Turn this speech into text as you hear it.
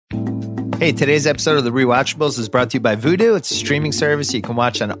Hey, today's episode of The Rewatchables is brought to you by Vudu. It's a streaming service you can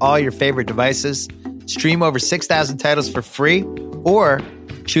watch on all your favorite devices. Stream over 6,000 titles for free, or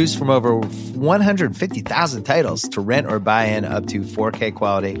choose from over 150,000 titles to rent or buy in up to 4K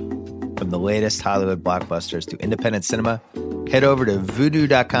quality. From the latest Hollywood blockbusters to independent cinema, head over to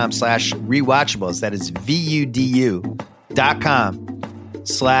vudu.com/rewatchables. That is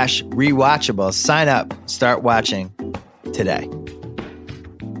vudu.com/rewatchables. Sign up. Start watching today.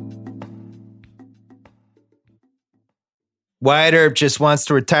 Wyatt Earp just wants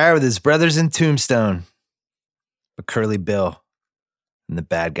to retire with his brothers in Tombstone. But Curly Bill and the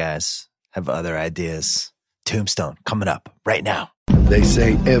bad guys have other ideas. Tombstone, coming up right now. They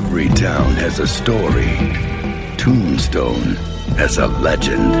say every town has a story. Tombstone has a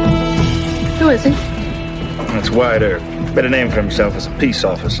legend. Who is he? That's Wyatt Earp. Better name for himself as a peace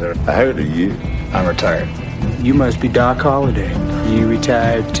officer. I heard of you. I'm retired. You must be Doc Holliday. You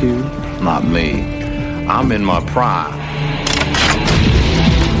retired too? Not me. I'm in my prime.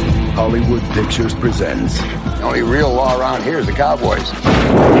 Hollywood Pictures presents. The only real law around here is the cowboys.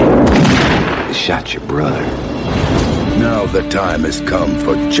 They shot your brother. Now the time has come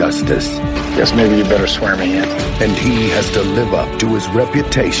for justice. Guess maybe you better swear me in. And he has to live up to his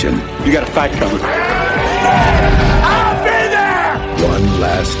reputation. You got a fight coming. I'll be there! One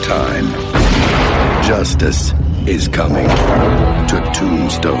last time. Justice is coming to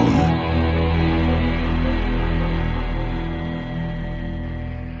Tombstone.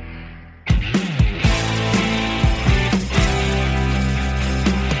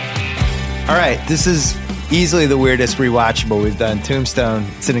 All right, this is easily the weirdest rewatchable we've done. Tombstone.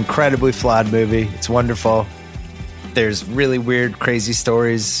 It's an incredibly flawed movie. It's wonderful. There's really weird, crazy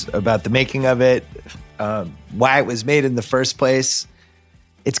stories about the making of it, why it was made in the first place.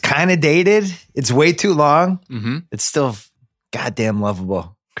 It's kind of dated. It's way too long. Mm-hmm. It's still goddamn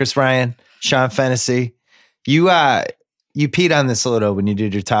lovable. Chris Ryan, Sean Fennessey. You peed on this a little when you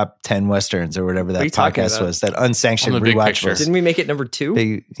did your top 10 Westerns or whatever that podcast was, that unsanctioned rewatchables. Didn't we make it number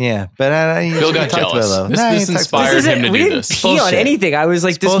 2? Yeah, but Bill got jealous. This inspired him to do this. We didn't pee on anything. I was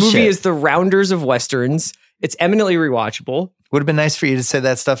like, this movie is the Rounders of Westerns. It's eminently rewatchable. Would have been nice for you to say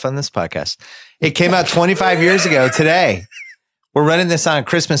that stuff on this podcast. It came out 25 years ago today. We're running this on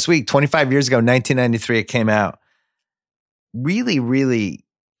Christmas week. 25 years ago, 1993, it came out. Really, really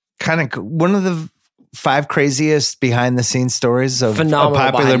kind of one of the 5 craziest behind-the-scenes stories of a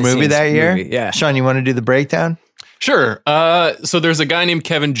popular movie that year. Yeah. Sean, you want to do the breakdown? Sure. So there's a guy named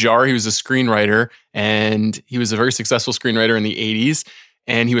Kevin Jarre. He was a screenwriter, and he was a very successful screenwriter in the 80s.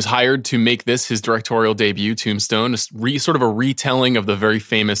 And he was hired to make this his directorial debut, Tombstone, sort of a retelling of the very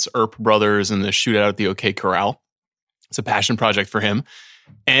famous Earp brothers and the shootout at the OK Corral. It's a passion project for him.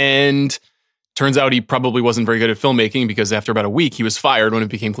 And turns out he probably wasn't very good at filmmaking, because after about a week, he was fired when it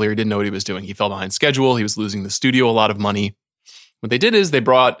became clear he didn't know what he was doing. He fell behind schedule. He was losing the studio a lot of money. What they did is they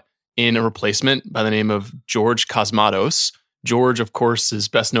brought in a replacement by the name of George Cosmatos. George, of course, is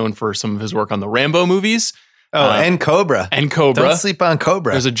best known for some of his work on the Rambo movies. And Cobra. Don't sleep on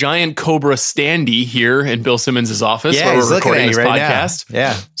Cobra. There's a giant Cobra standee here in Bill Simmons' office where we're recording this right podcast. Now.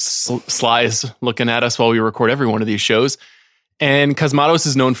 Yeah. Sly is looking at us while we record every one of these shows. And Cosmatos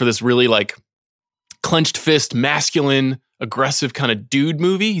is known for this really clenched fist, masculine, aggressive kind of dude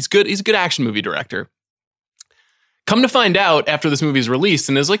movie. He's good. He's a good action movie director. Come to find out after this movie is released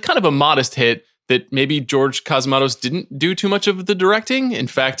and is kind of a modest hit, that maybe George Cosmatos didn't do too much of the directing. In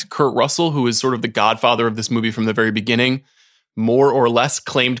fact, Kurt Russell, who is sort of the godfather of this movie from the very beginning, more or less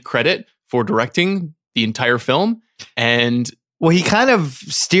claimed credit for directing the entire film. And well, he kind of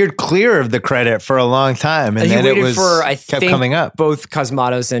steered clear of the credit for a long time, and then it was kept coming up. Both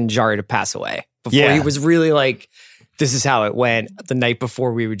Cosmatos and Jarre to pass away before he was really like, this is how it went. The night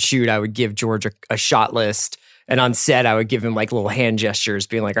before we would shoot, I would give George a shot list. And on set, I would give him little hand gestures,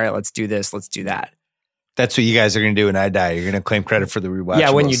 being like, all right, let's do this, let's do that. That's what you guys are going to do when I die. You're going to claim credit for the rewatchables. Yeah,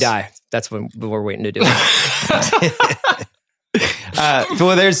 when you die. That's when we're waiting to do it.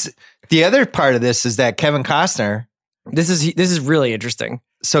 Well, there's the other part of this is that Kevin Costner. This is really interesting.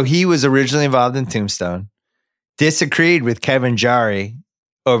 So he was originally involved in Tombstone, disagreed with Kevin Jarre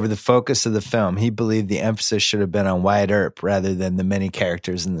over the focus of the film. He believed the emphasis should have been on Wyatt Earp rather than the many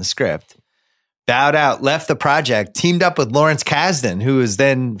characters in the script. Bowed out, left the project, teamed up with Lawrence Kasdan, who is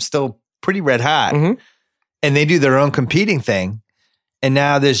then still pretty red hot. Mm-hmm. And they do their own competing thing. And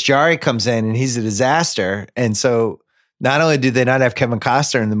now this Jarre comes in and he's a disaster. And so not only do they not have Kevin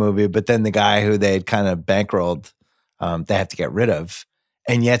Costner in the movie, but then the guy who they had kind of bankrolled, they have to get rid of.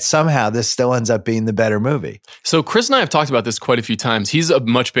 And yet somehow this still ends up being the better movie. So Chris and I have talked about this quite a few times. He's a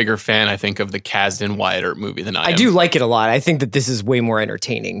much bigger fan, I think, of the Kasdan Wyatt Earp movie than I am. I do like it a lot. I think that this is way more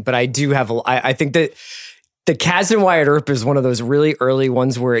entertaining, but I think that the Kasdan Wyatt Earp is one of those really early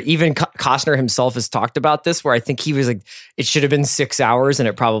ones where even Costner himself has talked about this, where I think he was like, it should have been 6 hours and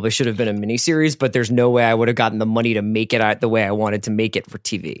it probably should have been a miniseries, but there's no way I would have gotten the money to make it the way I wanted to make it for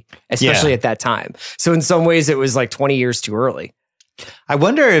TV, especially at that time. So in some ways it was like 20 years too early. I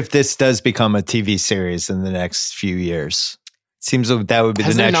wonder if this does become a TV series in the next few years. It seems like that would be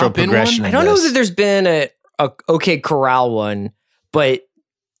the natural progression. I don't know that there's been a OK Corral one, but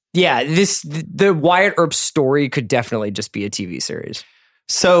yeah, the Wyatt Earp story could definitely just be a TV series.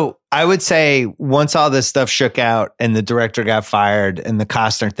 So I would say once all this stuff shook out and the director got fired and the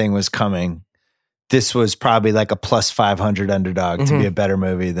Costner thing was coming, this was probably like a plus 500 underdog to be a better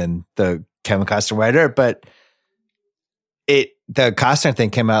movie than the Kevin Costner Wyatt Earp. But the Costner thing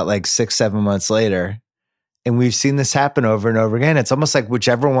came out like 6-7 months later, and we've seen this happen over and over again. It's almost like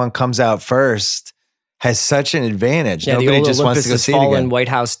whichever one comes out first has such an advantage. Yeah, nobody just wants to go see it again. White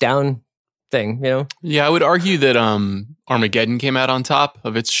House down thing, you know? Yeah, I would argue that Armageddon came out on top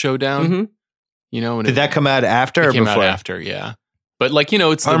of its showdown. You know, and did that come out after or came before? Out after, yeah. But like, you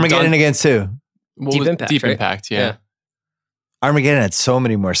know, it's Armageddon against who? Deep Impact. Deep right? Impact, yeah. Armageddon had so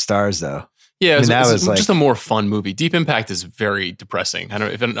many more stars, though. Yeah, that was just a more fun movie. Deep Impact is very depressing. I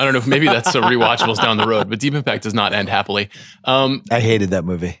don't know if maybe that's a rewatchables down the road, but Deep Impact does not end happily. I hated that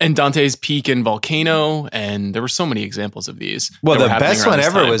movie. And Dante's Peak and Volcano, and there were so many examples of these. Well, the best one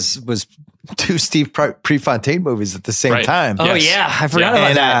ever was two Steve Prefontaine movies at the same time. Oh yeah, I forgot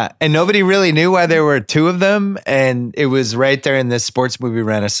about that. And nobody really knew why there were two of them, and it was right there in this sports movie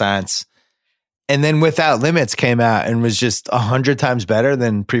renaissance. And then Without Limits came out and was just 100 times better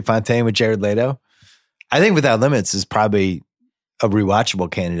than Prefontaine with Jared Leto. I think Without Limits is probably a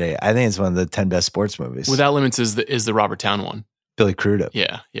rewatchable candidate. I think it's one of the 10 best sports movies. Without Limits is the Robert Town one. Billy Crudup.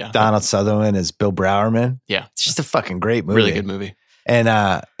 Yeah. Donald Sutherland as Bill Browerman. Yeah. It's just a fucking great movie. Really good movie. And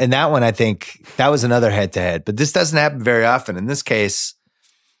that one, I think that was another head-to-head. But this doesn't happen very often. In this case,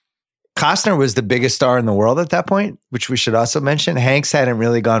 Costner was the biggest star in the world at that point, which we should also mention. Hanks hadn't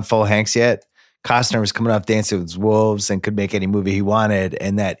really gone full Hanks yet. Costner was coming off Dancing with Wolves and could make any movie he wanted,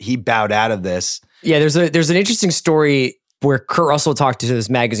 and that he bowed out of this. Yeah, there's an interesting story where Kurt Russell talked to this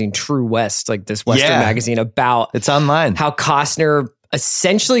magazine, True West, like this Western magazine, about it's online how Costner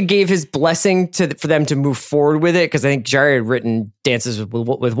essentially gave his blessing for them to move forward with it, because I think Jerry had written Dances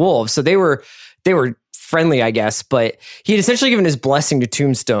with Wolves, so they were friendly, I guess, but he had essentially given his blessing to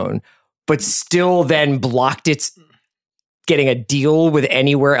Tombstone, but still then blocked its getting a deal with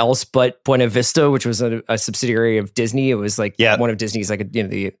anywhere else but Buena Vista, which was a subsidiary of Disney. It was like one of Disney's, like, you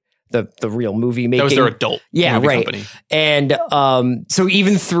know, the real movie making. That was their adult movie company. And so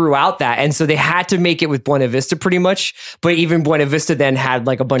even throughout that, and so they had to make it with Buena Vista pretty much, but even Buena Vista then had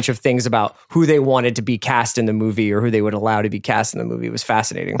like a bunch of things about who they wanted to be cast in the movie or who they would allow to be cast in the movie. It was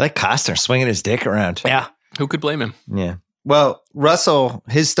fascinating. I like Costner swinging his dick around. Yeah. Who could blame him? Yeah. Well, Russell,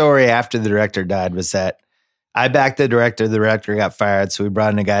 his story after the director died was that I backed the director got fired, so we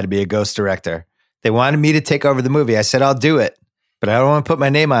brought in a guy to be a ghost director. They wanted me to take over the movie. I said, I'll do it, but I don't want to put my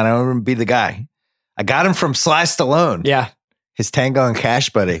name on it. I don't want to be the guy. I got him from Sly Stallone. Yeah. His Tango and Cash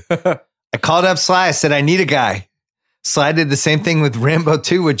buddy. I called up Sly. I said, I need a guy. Sly did the same thing with Rambo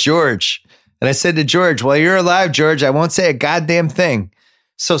 2 with George. And I said to George, well, you're alive, George. I won't say a goddamn thing.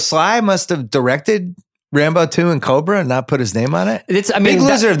 So Sly must have directed Rambo 2 and Cobra and not put his name on it? Big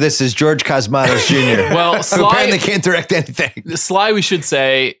loser of this is George Cosmatos Jr. Well, who apparently can't direct anything. Sly, we should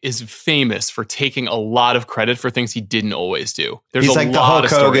say, is famous for taking a lot of credit for things he didn't always do. He's like the Hulk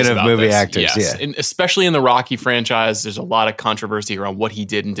Hogan of movie actors. Yes. Yeah. And especially in the Rocky franchise, there's a lot of controversy around what he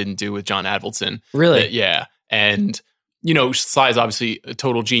did and didn't do with John Avildsen. Really? Yeah. And, you know, Sly is obviously a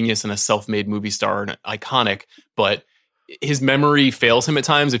total genius and a self-made movie star and iconic, but his memory fails him at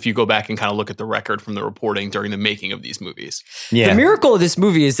times if you go back and kind of look at the record from the reporting during the making of these movies. Yeah. The miracle of this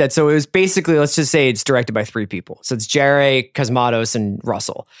movie is that, so it was basically, let's just say it's directed by 3 people. So it's Jerry, Cosmatos, and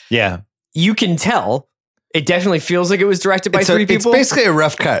Russell. Yeah. You can tell it definitely feels like it was directed by 3 people. It's basically a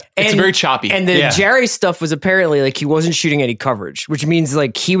rough cut. It's very choppy. And the Jerry stuff was apparently like he wasn't shooting any coverage, which means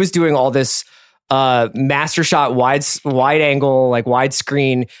like he was doing all this master shot, wide angle, like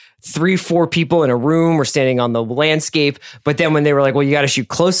widescreen, 3-4 people in a room or standing on the landscape. But then when they were like, well, you got to shoot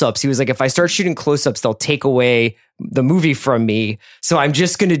close-ups, he was like, if I start shooting close-ups, they'll take away the movie from me. So I'm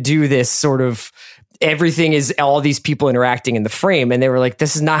just going to do this sort of, everything is all these people interacting in the frame. And they were like,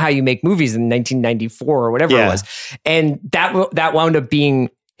 this is not how you make movies in 1994 or whatever it was. And that wound up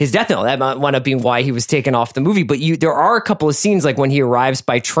being his death knell. That might wind up being why he was taken off the movie. But there are a couple of scenes like when he arrives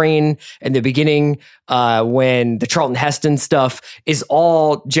by train in the beginning, when the Charlton Heston stuff is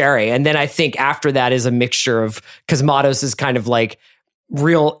all Jerry. And then I think after that is a mixture of Cosmatos is kind of like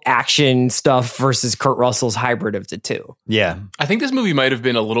real action stuff versus Kurt Russell's hybrid of the two. Yeah. I think this movie might have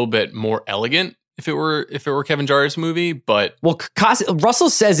been a little bit more elegant if it were Kevin Jarrett's movie, but Russell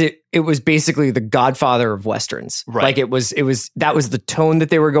says it was basically the Godfather of Westerns. Right. Like that was the tone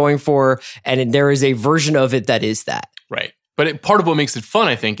that they were going for, and there is a version of it that is that. Right. But part of what makes it fun,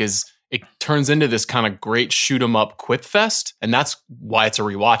 I think, is it turns into this kind of great shoot 'em up quip fest, and that's why it's a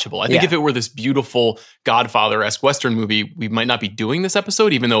rewatchable. I think if it were this beautiful Godfather-esque Western movie, we might not be doing this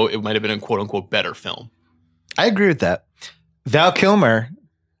episode, even though it might have been a quote unquote better film. I agree with that. Val Kilmer,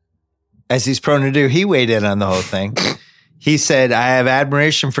 as he's prone to do, he weighed in on the whole thing. He said, I have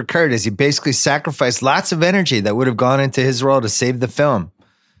admiration for Kurt as he basically sacrificed lots of energy that would have gone into his role to save the film.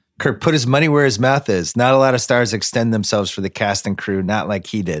 Kurt put his money where his mouth is. Not a lot of stars extend themselves for the cast and crew, not like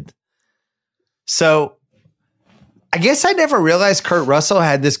he did. So I guess I never realized Kurt Russell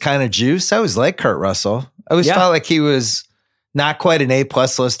had this kind of juice. I always liked Kurt Russell. I always felt like he was not quite an A+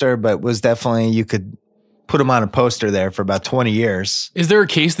 lister, but was definitely, you could put him on a poster there for about 20 years. Is there a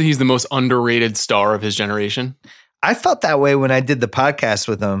case that he's the most underrated star of his generation? I felt that way when I did the podcast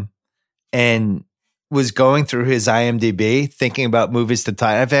with him and was going through his IMDb, thinking about movies to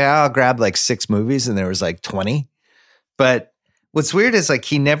tie. I think I'll grab like 6 movies and there was like 20. But what's weird is like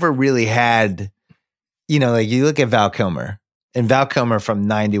he never really had, like you look at Val Kilmer and Val Kilmer from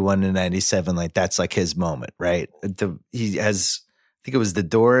 91 to 97, like that's like his moment, right? He has, I think it was The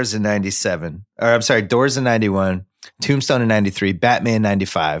Doors in 97, or I'm sorry, Doors in 91, Tombstone in 93, Batman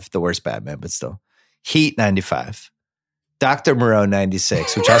 95, the worst Batman, but still. Heat 95, Dr. Moreau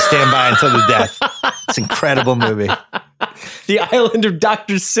 96, which I'll stand by until the death. It's an incredible movie. The Island of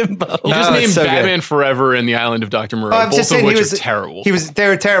Dr. Simbo. You just named so Batman good. Forever and The Island of Dr. Moreau, both of which are terrible. They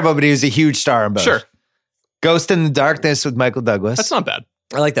were terrible, but he was a huge star in both. Sure. Ghost in the Darkness with Michael Douglas. That's not bad.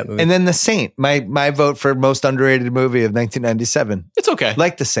 I like that movie. And then The Saint, my vote for most underrated movie of 1997. It's okay.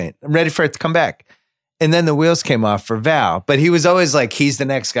 Like The Saint. I'm ready for it to come back. And then the wheels came off for Val. But he was always like, he's the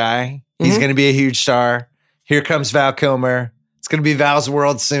next guy. He's going to be a huge star. Here comes Val Kilmer. It's going to be Val's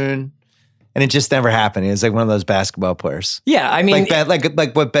world soon. And it just never happened. He was like one of those basketball players. Yeah, I mean,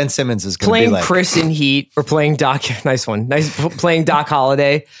 like what Ben Simmons is going to be like. Playing Chris in Heat or playing Doc, playing Doc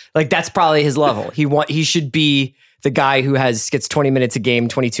Holliday. Like that's probably his level. He should be the guy who gets 20 minutes a game,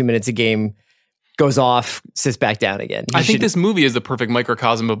 22 minutes a game, goes off, sits back down again. I think this movie is the perfect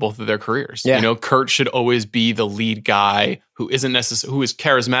microcosm of both of their careers. Yeah. Kurt should always be the lead guy who is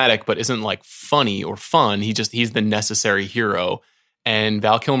charismatic, but isn't like funny or fun. He's the necessary hero. And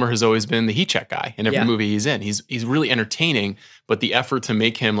Val Kilmer has always been the heat check guy in every movie he's in. He's really entertaining, but the effort to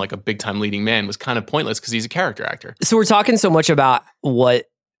make him like a big time leading man was kind of pointless because he's a character actor. So we're talking so much about what,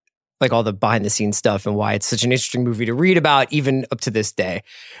 like all the behind the scenes stuff and why it's such an interesting movie to read about even up to this day.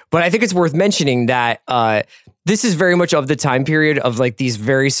 But I think it's worth mentioning that this is very much of the time period of like these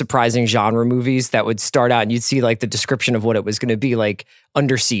very surprising genre movies that would start out and you'd see like the description of what it was going to be, like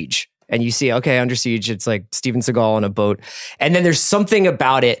Under Siege. And you see, okay, Under Siege, it's like Steven Seagal on a boat. And then there's something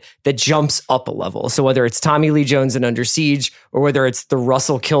about it that jumps up a level. So whether it's Tommy Lee Jones in Under Siege or whether it's the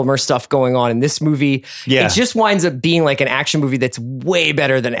Russell Kilmer stuff going on in this movie, it just winds up being like an action movie that's way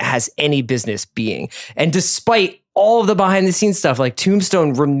better than it has any business being. And despite all of the behind the scenes stuff, like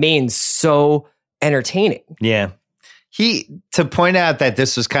Tombstone remains so entertaining. Yeah. To point out that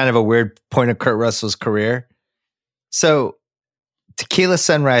this was kind of a weird point of Kurt Russell's career. So Tequila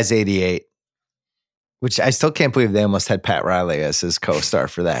Sunrise 88, which I still can't believe they almost had Pat Riley as his co-star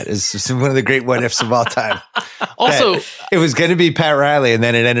for that. It's one of the great what ifs of all time. Also, it was going to be Pat Riley and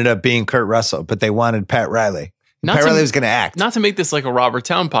then it ended up being Kurt Russell, but they wanted Pat Riley. Pat Riley was going to act. Not to make this like a Robert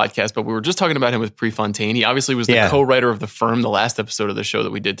Town podcast, but we were just talking about him with Prefontaine. He obviously was the co-writer of The Firm, the last episode of the show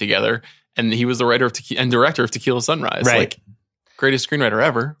that we did together. And he was the writer of and director of Tequila Sunrise. Right. Like, greatest screenwriter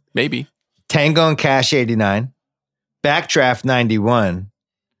ever, maybe. Tango and Cash 89. Backdraft 91.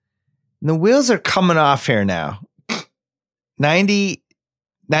 And the wheels are coming off here now. 90,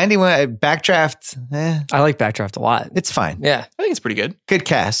 91, Backdraft. I like Backdraft a lot. It's fine. Yeah. I think it's pretty good. Good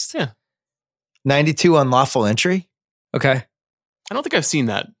cast. Yeah. 92, Unlawful Entry. Okay. I don't think I've seen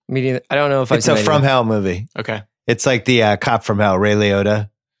that. I don't know if I've seen it. It's a From Hell movie. Okay. It's like the cop from Hell, Ray Liotta.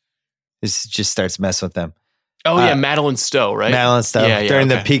 This just starts messing with them. Oh, yeah. Madeline Stowe, right? Madeline Stowe. Yeah, during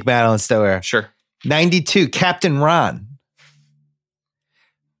the peak Madeline Stowe era. Sure. 92, Captain Ron.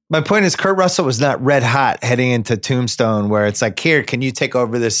 My point is Kurt Russell was not red hot heading into Tombstone where it's like, here, can you take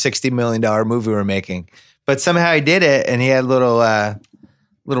over this $60 million movie we're making? But somehow he did it and he had little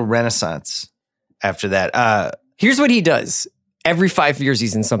little renaissance after that. Here's what he does. Every 5 years,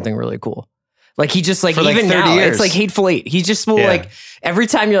 he's in something really cool. Like he just like, For like even 30 now, years. it's like Hateful Eight. He just will like, every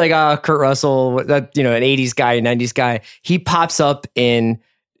time you're like, Kurt Russell, that, an 80s guy, 90s guy, he pops up in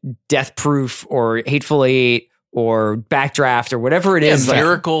Death Proof or Hateful Eight or Backdraft or whatever it is.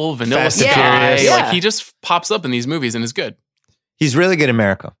 Miracle, Vanilla Fast and Sky. Furious. Like he just pops up in these movies and is good. He's really good in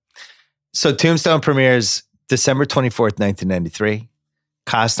Miracle. So Tombstone premieres December 24th, 1993.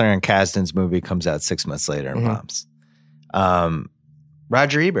 Costner and Kasdan's movie comes out 6 months later and bombs.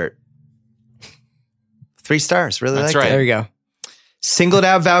 Roger Ebert. 3 stars. Really That's like right. that. There you go. Singled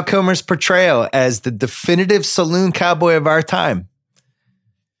out Val Kilmer's portrayal as the definitive saloon cowboy of our time.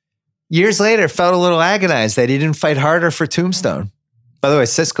 Years later, felt a little agonized that he didn't fight harder for Tombstone. By the way,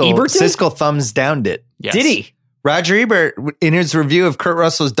 Siskel thumbs downed it. Yes. Did he? Roger Ebert, in his review of Kurt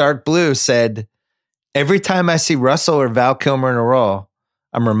Russell's Dark Blue, said, "Every time I see Russell or Val Kilmer in a role,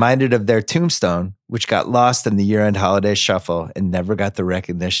 I'm reminded of their Tombstone, which got lost in the year-end holiday shuffle and never got the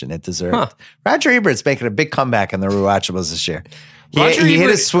recognition it deserved." Huh. Roger Ebert's making a big comeback in the rewatchables this year. Roger He hit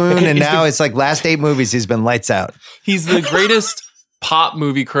Ebert a swoon, and is now it's like last 8 movies he's been lights out. He's the greatest pop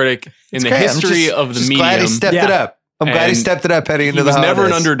movie critic in the Great. I'm history just- of the just medium. glad he stepped it up. I'm glad he And stepped it up heading into He the was holidays. never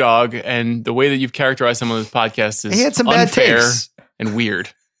an underdog, and the way that you've characterized him on this podcast is He had some bad unfair takes. and weird.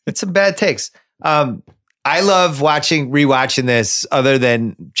 It's some bad takes. I love rewatching this, other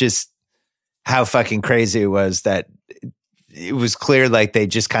than just how fucking crazy it was that it was clear like they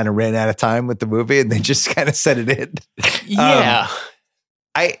just kind of ran out of time with the movie and they just kind of set it in. Yeah.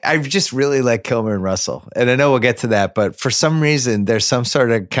 I just really like Kilmer and Russell, and I know we'll get to that, but for some reason there's some sort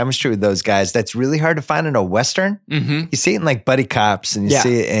of chemistry with those guys that's really hard to find in a Western. Mm-hmm. You see it in like buddy cops, and you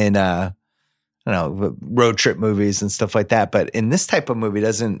see it in I don't know, road trip movies and stuff like that. But in this type of movie, it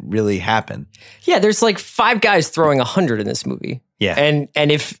doesn't really happen. Yeah, there's like 5 guys throwing 100 in this movie. Yeah. And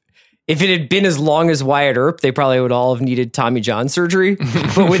if it had been as long as Wyatt Earp, they probably would all have needed Tommy John surgery.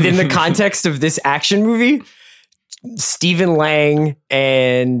 But within the context of this action movie, Stephen Lang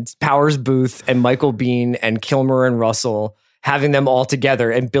and Powers Booth and Michael Biehn and Kilmer and Russell, having them all together,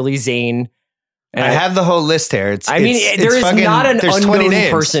 and Billy Zane. And I have the whole list here. there is not an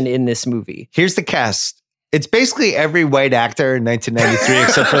unknown person in this movie. Here's the cast. It's basically every white actor in 1993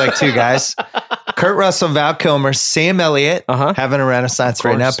 except for like 2 guys. Kurt Russell, Val Kilmer, Sam Elliott, having a renaissance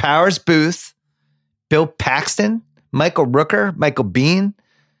right now. Powers Booth, Bill Paxton, Michael Rooker, Michael Biehn,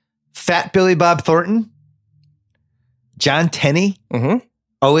 Fat Billy Bob Thornton, John Tenney.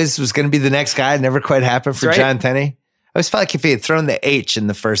 Always was going to be the next guy. Never quite happened for John Tenney. I always felt like if he had thrown the H in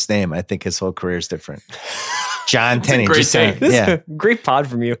the first name, I think his whole career is different. John Tenney. great take. Yeah. Great pod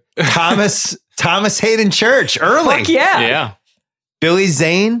from you. Thomas Hayden Church, early. Fuck yeah. Yeah. Billy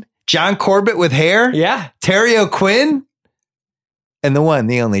Zane, John Corbett with hair. Yeah. Terry O'Quinn. And the one,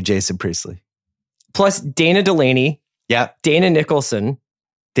 the only Jason Priestley. Plus Dana Delaney. Yeah. Dana Nicholson.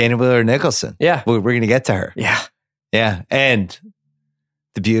 Dana Wheeler Nicholson. Yeah. We're going to get to her. Yeah. Yeah. And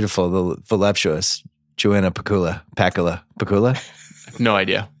the beautiful, the voluptuous Joanna Pacula. I have no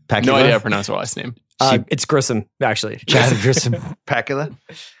idea. Pacula? No idea how to pronounce her last name. It's Grissom, actually. John Grissom Pacula.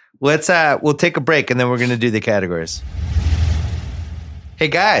 We'll take a break and then we're going to do the categories. Hey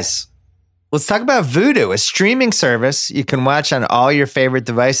guys, let's talk about Vudu, a streaming service you can watch on all your favorite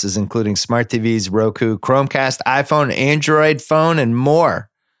devices, including smart TVs, Roku, Chromecast, iPhone, Android phone, and more.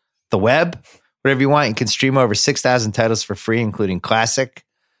 The web, whatever you want, you can stream over 6,000 titles for free, including classic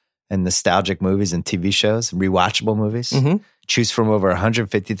and nostalgic movies and TV shows, and rewatchable movies. Choose from over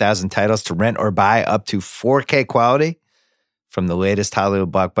 150,000 titles to rent or buy, up to 4K quality, from the latest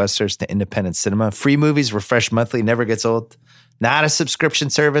Hollywood blockbusters to independent cinema. Free movies, refresh monthly, never gets old. Not a subscription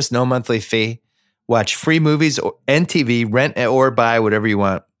service, no monthly fee. Watch free movies and TV, rent or buy whatever you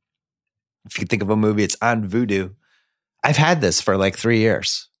want. If you think of a movie, it's on Vudu. I've had this for like 3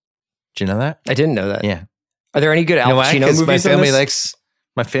 years. Do you know that? I didn't know that. Yeah. Are there any good Al You know why? Pacino 'Cause movies?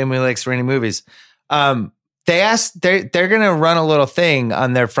 my family likes renting movies. They asked, they're going to run a little thing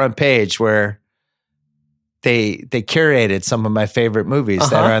on their front page where they curated some of my favorite movies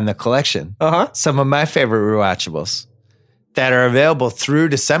that are in the collection. Some of my favorite rewatchables that are available through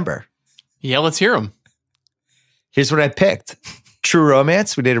December. Yeah, let's hear them. Here's what I picked. True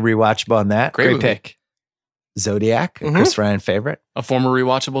Romance. We did a rewatchable on that. Great movie. pick. Zodiac, a Chris Ryan favorite. A former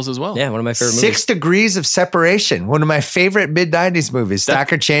rewatchables as well. Yeah, one of my favorite 6 Degrees of Separation. One of my favorite mid-90s movies.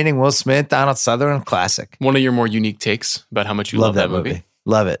 Stockard Channing, Will Smith, Donald Sutherland, classic. One of your more unique takes about how much you love that movie.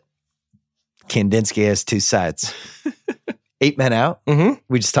 Love it. Kandinsky has 2 sides. 8 Men Out.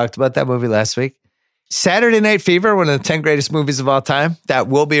 We just talked about that movie last week. Saturday Night Fever, one of the 10 greatest movies of all time. That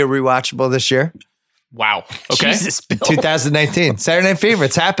will be a rewatchable this year. Wow. Okay. Jesus, Bill. 2019. Saturday Night Fever.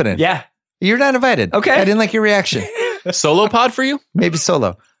 It's happening. Yeah. You're not invited. Okay. I didn't like your reaction. Solo pod for you? Maybe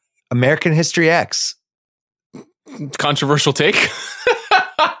solo. American History X. Controversial take.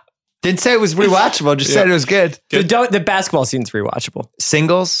 Didn't say it was rewatchable. Just said it was good. The basketball scene's rewatchable.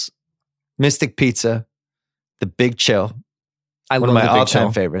 Singles, Mystic Pizza, The Big Chill. One of my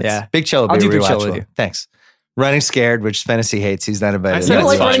all-time favorites. Yeah. Big Chill will I'll be do Big Chill rewatchable. with you. Thanks. Running Scared, which Fennessey hates. He's not invited. I said You don't it's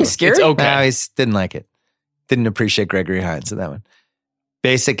like fine. Running Scared? It's okay. No, he didn't like it. Didn't appreciate Gregory Hines in that one.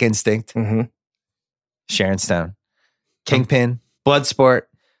 Basic Instinct, Mm-hmm. Sharon Stone, Kingpin, Bloodsport,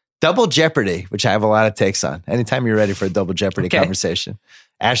 Double Jeopardy, which I have a lot of takes on. Anytime you're ready for a Double Jeopardy conversation.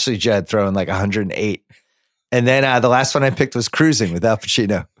 Ashley Judd throwing like 108. And then the last one I picked was Cruising with Al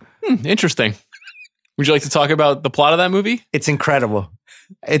Pacino. Interesting. Would you like to talk about the plot of that movie? It's incredible.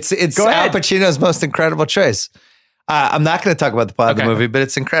 It's Go Al ahead. Pacino's most incredible choice. I'm not going to talk about the plot of the movie, but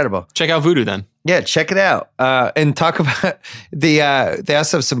it's incredible. Check out Voodoo then. Yeah, check it out. And talk about they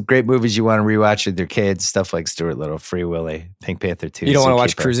also have some great movies you want to rewatch with your kids. Stuff like Stuart Little, Free Willy, Pink Panther 2. You don't want to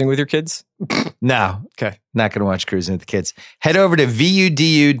watch Zookeeper. Cruising with your kids? No. Okay. Not going to watch Cruising with the kids. Head over to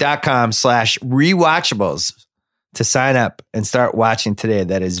vudu.com/rewatchables to sign up and start watching today.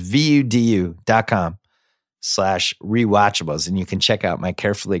 That is vudu.com/rewatchables. And you can check out my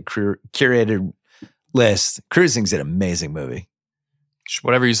carefully curated list. Cruising's an amazing movie.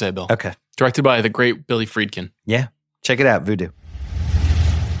 Whatever you say, Bill. Okay. Directed by the great Billy Friedkin. Yeah. Check it out, Voodoo.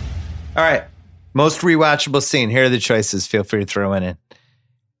 All right. Most rewatchable scene. Here are the choices. Feel free to throw in.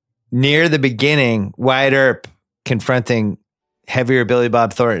 Near the beginning, Wyatt Earp confronting heavier Billy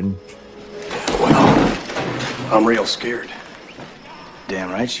Bob Thornton. Well, I'm real scared.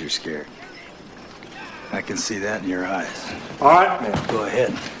 Damn right you're scared. I can see that in your eyes. All right, man. Go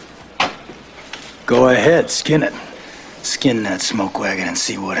ahead. Go ahead, skin it. Skin that smoke wagon and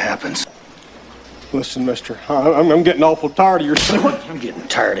see what happens. Listen, mister, I'm getting awful tired of your snort. I'm getting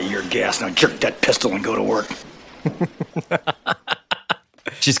tired of your gas. Now jerk that pistol and go to work.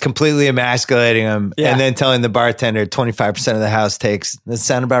 Just completely emasculating him Yeah. and then telling the bartender 25% of the house takes. Does that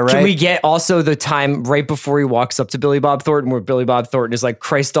sound about right? Can we get also the time right before he walks up to Billy Bob Thornton where Billy Bob Thornton is like,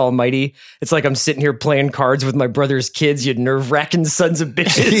 Christ almighty. It's like I'm sitting here playing cards with my brother's kids, you nerve-wracking sons of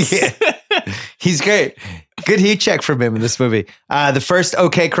bitches. Yeah. He's great. Good heat check from him in this movie. The first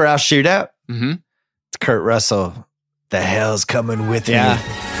OK Corral shootout. Mm-hmm. It's Kurt Russell. The hell's coming with me.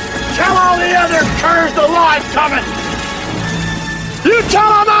 Tell all the other curs the line's coming. You tell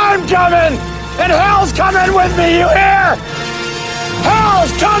them I'm coming, and hell's coming with me, you hear?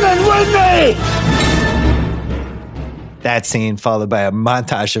 Hell's coming with me! That scene followed by a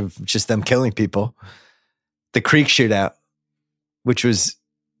montage of just them killing people. The Creek shootout, which was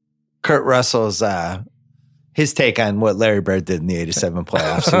Kurt Russell's his take on what Larry Bird did in the 87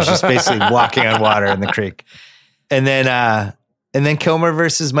 playoffs. He was just basically walking on water in the creek. And then Kilmer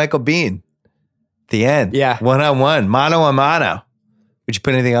versus Michael Biehn. The end. Yeah. 1-on-1, mano a mano. Would you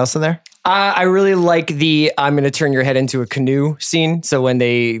put anything else in there? I really like the I'm going to turn your head into a canoe scene. So when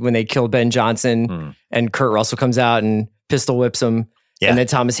they kill Ben Johnson and Kurt Russell comes out and pistol whips him, and then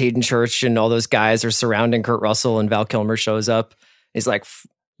Thomas Hayden Church and all those guys are surrounding Kurt Russell and Val Kilmer shows up. He's like,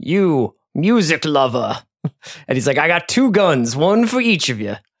 you music lover. And he's like, I got 2 guns, one for each of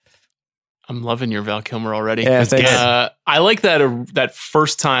you. I'm loving your Val Kilmer already. Yeah, thanks. I like that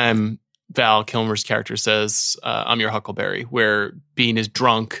first time Val Kilmer's character says, I'm your Huckleberry, where Bean is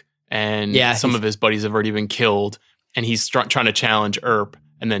drunk and some of his buddies have already been killed and he's trying to challenge Earp.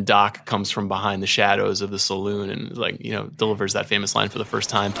 And then Doc comes from behind the shadows of the saloon and delivers that famous line for the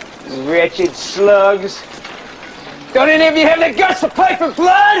first time. Wretched slugs. Don't any of you have the guts to play for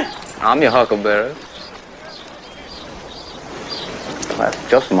blood? I'm your Huckleberry. That's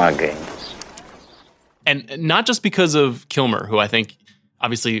just my game. And not just because of Kilmer, who I think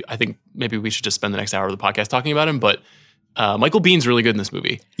maybe we should just spend the next hour of the podcast talking about him, but Michael Bihn's really good in this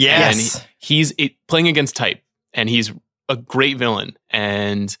movie. Yes. And he's playing against type, and he's a great villain,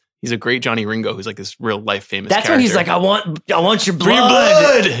 and he's a great Johnny Ringo, who's like this real life famous That's character. when he's like, I want your blood. Your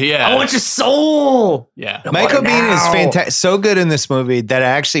blood! Yeah. I want your soul. Yeah. Michael Biehn is fantastic. So good in this movie that I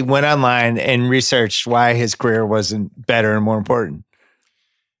actually went online and researched why his career wasn't better and more important.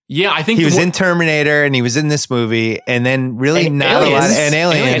 Yeah, I think he was in Terminator and he was in this movie, and then really not Aliens. a lot of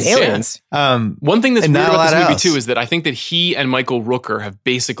Aliens. Aliens. One thing that's weird about this movie else. too is that I think that he and Michael Rooker have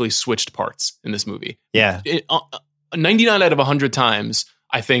basically switched parts in this movie. Yeah. 99 out of 100 times,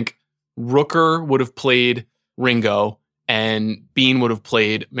 I think Rooker would have played Ringo and Biehn would have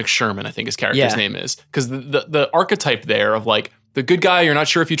played McSherman, I think his character's name is. Because the archetype there of like the good guy, you're not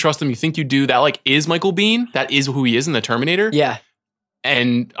sure if you trust him, you think you do, that like is Michael Biehn. That is who he is in the Terminator. Yeah.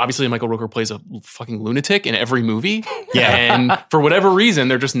 And obviously Michael Rooker plays a fucking lunatic in every movie. Yeah. And for whatever reason,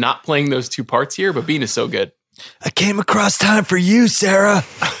 they're just not playing those two parts here, but Bean is so good. I came across time for you, Sarah.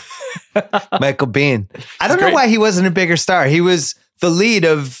 Michael Biehn. I don't know why he wasn't a bigger star. He was the lead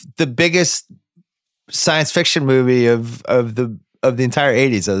of the biggest science fiction movie of the entire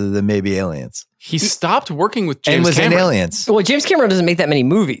 80s, other than maybe Aliens. He stopped working with James and was Cameron. in Aliens. Well, James Cameron doesn't make that many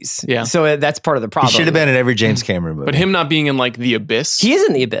movies. Yeah. So that's part of the problem. He should have been in every James Cameron movie. But him not being in like The Abyss. He is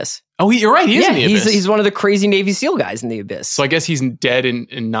in The Abyss. Oh, you're right. He is in The Abyss. He's one of the crazy Navy SEAL guys in The Abyss. So I guess he's dead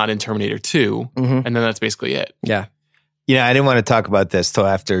and not in Terminator 2. And then that's basically it. Yeah. You know, I didn't want to talk about this till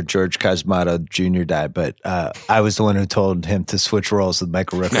after George Cosmato Jr. died, but I was the one who told him to switch roles with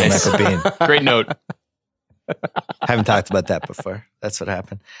Michael Rooker and Michael Biehn. Great note. Haven't talked about that before. That's what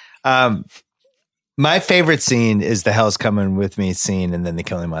happened. My favorite scene is the Hell's Coming With Me scene and then the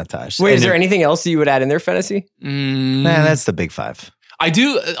killing montage. Wait, is there anything else that you would add in there, Fennessey? Nah, that's the big five. I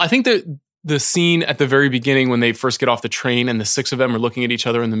think that the scene at the very beginning when they first get off the train and the six of them are looking at each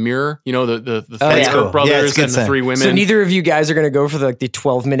other in the mirror, you know, the Fenner brothers and the three women. So neither of you guys are going to go for the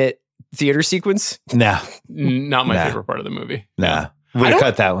 12-minute theater sequence? No. Not my favorite part of the movie. Nah. Would have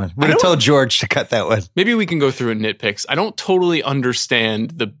cut that one. Would have told George to cut that one. Maybe we can go through nitpicks. I don't totally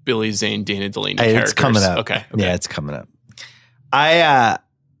understand the Billy Zane, Dana Delaney characters. It's coming up. Okay. Yeah, it's coming up.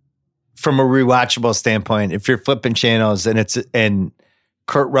 From a rewatchable standpoint, if you're flipping channels and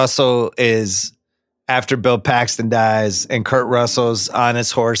Kurt Russell is after Bill Paxton dies and Kurt Russell's on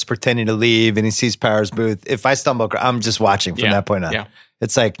his horse pretending to leave and he sees Powers Booth, if I stumble, I'm just watching from that point on. Yeah.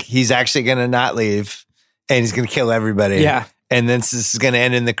 It's like he's actually going to not leave and he's going to kill everybody. Yeah. And then this is going to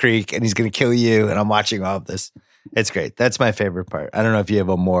end in the creek and he's going to kill you. And I'm watching all of this. It's great. That's my favorite part. I don't know if you have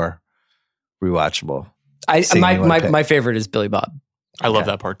a more rewatchable. My favorite is Billy Bob. I love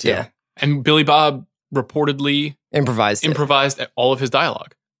that part too. Yeah. And Billy Bob reportedly improvised all of his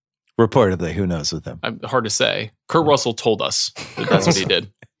dialogue. Reportedly, who knows with them? Hard to say. Kurt Russell told us that that's what he did.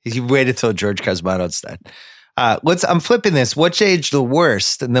 He waited till George Cosmato died. I'm flipping this. What's aged the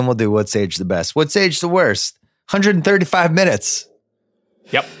worst? And then we'll do what's aged the best. What's aged the worst? 135 minutes.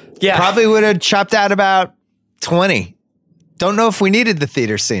 Yep. Yeah. Probably would have chopped out about 20. Don't know if we needed the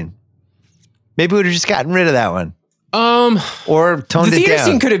theater scene. Maybe we would have just gotten rid of that one. Or toned it down. The theater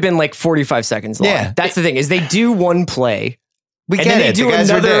scene could have been like 45 seconds long. Yeah. That's the thing, is they do one play. And then they do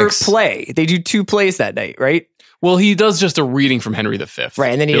another play. They do two plays that night, right? Well, he does just a reading from Henry V.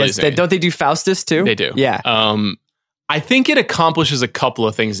 Right. And then he does, don't they do Faustus too? They do. Yeah. I think it accomplishes a couple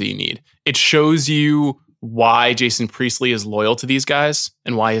of things that you need. It shows you why Jason Priestley is loyal to these guys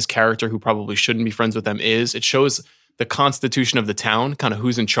and why his character, who probably shouldn't be friends with them, is. It shows the constitution of the town, kind of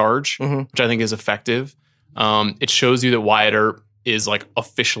who's in charge, which I think is effective. It shows you that Wyatt Earp is like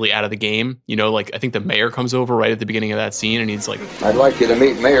officially out of the game. You know, like I think the mayor comes over right at the beginning of that scene and he's like, I'd like you to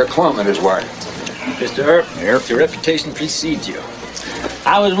meet Mayor Clum and his wife. Mr. Earp, your reputation precedes you.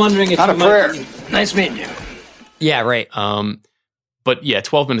 I was wondering if Not you a might... prayer. Nice meeting you. Yeah, right. But yeah,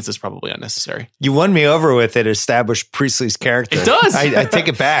 12 minutes is probably unnecessary. You won me over with it. Established Priestley's character. It does. I take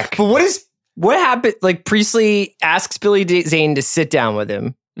it back. But what happened? Like Priestley asks Billy Zane to sit down with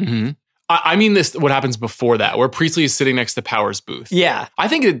him. Mm-hmm. I mean what happens before that, where Priestley is sitting next to Powers Booth. Yeah. I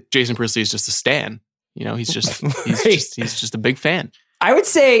think that Jason Priestley is just a stan. You know, he's just a big fan. I would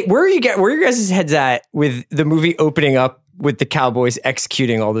say, where are your guys' heads at with the movie opening up with the cowboys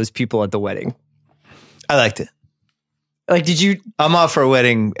executing all those people at the wedding? I liked it. Like, did you? I'm all for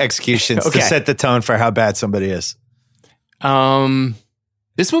wedding executions to set the tone for how bad somebody is.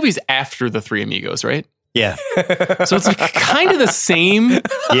 This movie's after The Three Amigos, right? Yeah. So it's like kind of the same.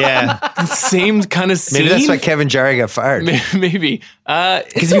 Yeah. Same kind of scene. Maybe that's why Kevin Jarre got fired. Maybe.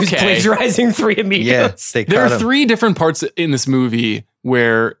 Because he was plagiarizing Three Amigos. Yeah, there are three different parts in this movie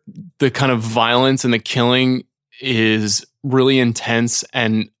where the kind of violence and the killing is really intense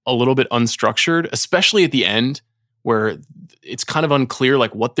and a little bit unstructured, especially at the end where it's kind of unclear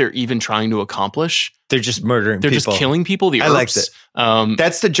like what they're even trying to accomplish. They're just murdering people. They're just killing people. I liked it.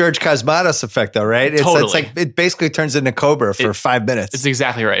 That's the George Cosmatos effect though, right? Totally. It's like it basically turns into Cobra for 5 minutes. It's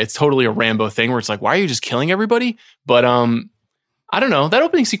exactly right. It's totally a Rambo thing where it's like, why are you just killing everybody? But I don't know. That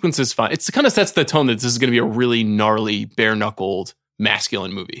opening sequence is fun. It kind of sets the tone that this is going to be a really gnarly, bare-knuckled,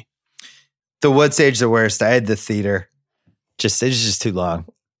 masculine movie. The What's Age the Worst? I had the theater. It's just too long.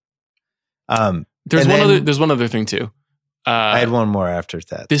 There's one other thing too. I had one more after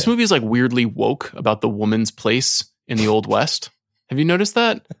that. This movie is like weirdly woke about the woman's place in the Old West. Have you noticed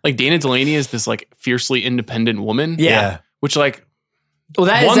that? Like Dana Delaney is this like fiercely independent woman. Yeah. Which like, well,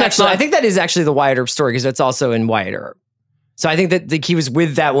 that is actually, I think that is actually the Wyatt Earp story because that's also in Wyatt Earp. So I think that he was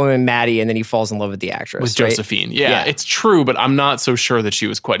with that woman, Maddie, and then he falls in love with the actress. With right? Josephine. Yeah, it's true, but I'm not so sure that she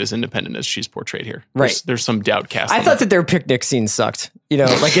was quite as independent as she's portrayed here. There's some doubt cast. I thought that their picnic scene sucked.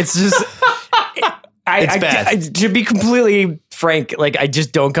 Like it's just... It's bad. To be completely frank, like I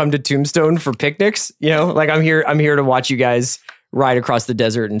just don't come to Tombstone for picnics. Like I'm here to watch you guys ride across the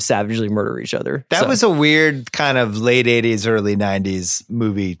desert and savagely murder each other. That was a weird kind of late 80s, early 90s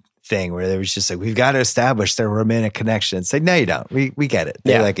movie thing where there was just like, we've got to establish their romantic connection. It's like, no, you don't. We get it.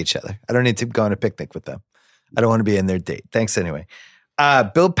 They like each other. I don't need to go on a picnic with them. I don't want to be in their date. Thanks anyway.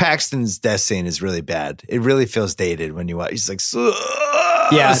 Bill Paxton's death scene is really bad. It really feels dated when you watch. He's like,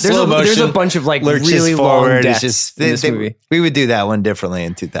 there's a bunch of like really long deaths in this movie. We would do that one differently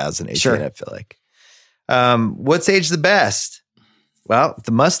in 2018. Sure. I feel like. What's aged the best? Well,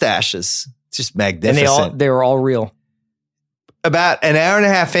 the mustaches, just magnificent. And they were all real. About an hour and a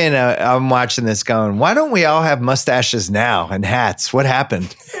half in, I'm watching this going, why don't we all have mustaches now and hats? What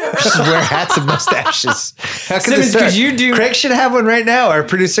happened? Just wear hats and mustaches. How can Simmons, could you do... Craig should have one right now. Our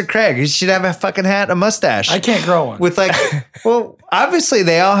producer, Craig. He should have a fucking hat and a mustache. I can't grow one. With well, obviously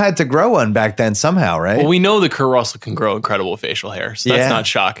they all had to grow one back then somehow, right? Well, we know that Kurt Russell can grow incredible facial hair, so that's not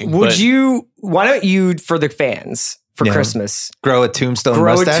shocking. Why don't you, for the fans, for Christmas, grow a Tombstone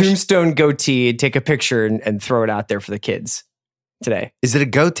mustache? Grow a Tombstone goatee, take a picture and throw it out there for the kids today. Is it a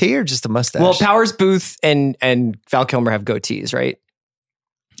goatee or just a mustache? Well, Powers Booth and Val Kilmer have goatees, right?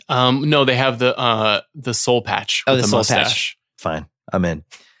 No, they have the soul patch. Oh, with the soul mustache. Patch. Fine, I'm in.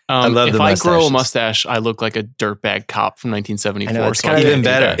 I love if the I mustaches. grow a mustache, I look like a dirtbag cop from 1974. I know, it's so kind of even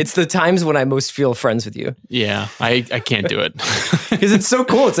better. It's the times when I most feel friends with you. Yeah, I can't do it because it's so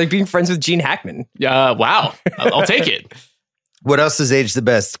cool. It's like being friends with Gene Hackman. Wow, I'll take it. What else has aged the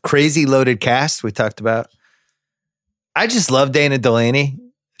best? Crazy loaded cast we talked about. I just love Dana Delaney.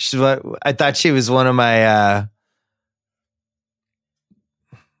 I thought she was one of my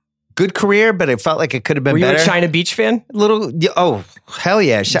good career, but it felt like it could have been better. Were you a China Beach fan? Oh, hell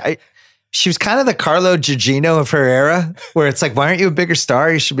yeah. She was kind of the Carlo Gugino of her era, where it's like, why aren't you a bigger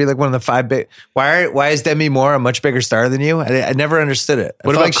star? You should be like one of the 5 big. Why is Demi Moore a much bigger star than you? I never understood it.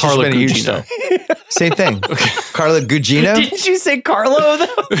 What about Carla Gugino? Same thing. Carla Gugino? Didn't you say Carlo,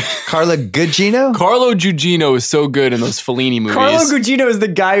 though? Carla Gugino? Carlo Gugino is so good in those Fellini movies. Carlo Gugino is the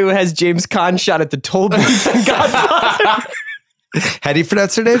guy who has James Caan shot at the toll booth in Godfather. How do you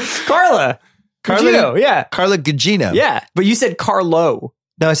pronounce her name? Carla Gugino, yeah. Carla Gugino. Yeah, but you said Carlo.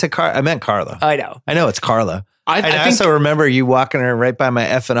 No, I said I meant Carla. I know. I know it's Carla. I also remember you walking her right by my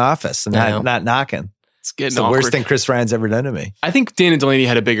effing office and not knocking. It's the worst thing Chris Ryan's ever done to me. I think Dana Delaney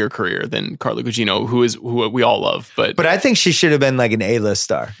had a bigger career than Carla Gugino, who we all love. But I think she should have been like an A-list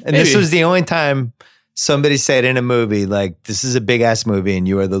star. And Maybe. This was the only time somebody said in a movie, like, this is a big-ass movie and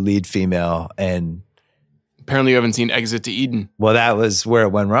you are the lead female. And apparently you haven't seen Exit to Eden. Well, that was where it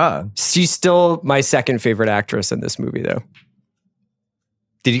went wrong. She's still my second favorite actress in this movie, though.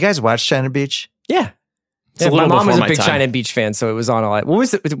 Did you guys watch China Beach? Yeah. My mom was a big China Beach fan, so it was on a lot. What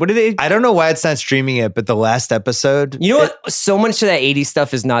was it? What did they? I don't know why it's not streaming it, but the last episode. You know what? So much of that 80s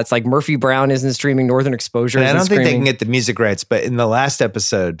stuff is nuts. Like Murphy Brown isn't streaming, Northern Exposure isn't I don't think they can streaming. get the music rights, but in the last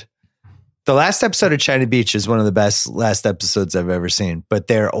episode of China Beach is one of the best last episodes I've ever seen. But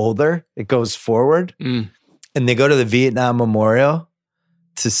they're older. It goes forward. And they go to the Vietnam Memorial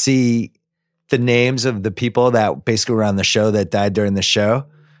to see the names of the people that basically were on the show that died during the show.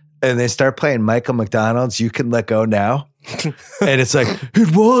 And they start playing Michael McDonald's You Can Let Go Now. And it's like,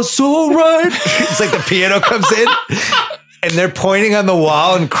 it was so right. It's like the piano comes in and they're pointing on the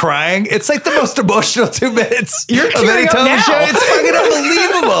wall and crying. It's like the most emotional 2 minutes You're of any television show. It's fucking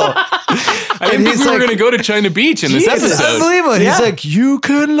unbelievable. I didn't think we were going to go to China Beach in this episode. It's unbelievable. Yeah. He's like, you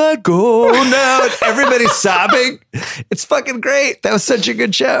can let go now. And everybody's sobbing. It's fucking great. That was such a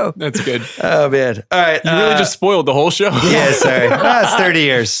good show. That's good. Oh, man. All right. You really just spoiled the whole show. Yeah, sorry. It's 30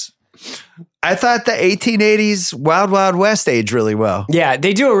 years. I thought the 1880s Wild Wild West aged really well. Yeah,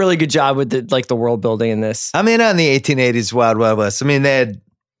 they do a really good job with the world building in this. I'm in on the 1880s Wild Wild West. I mean, they had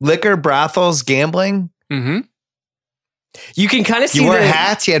liquor, brothels, gambling. Mm-hmm. You can kind of see you wore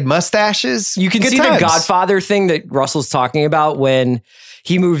hats, you had mustaches. You can see the Godfather thing that Russell's talking about when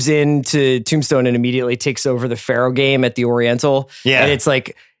he moves into Tombstone and immediately takes over the Faro game at the Oriental. Yeah. And it's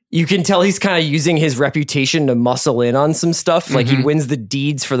like, you can tell he's kind of using his reputation to muscle in on some stuff. Like he wins the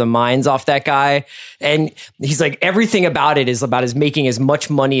deeds for the mines off that guy. And he's like, everything about it is about his making as much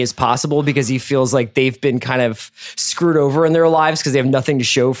money as possible because he feels like they've been kind of screwed over in their lives because they have nothing to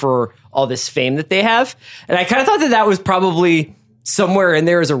show for all this fame that they have. And I kind of thought that was probably somewhere in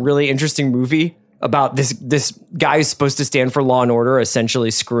there is a really interesting movie about this guy who's supposed to stand for law and order,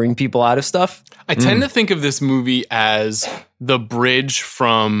 essentially screwing people out of stuff. I tend to think of this movie as the bridge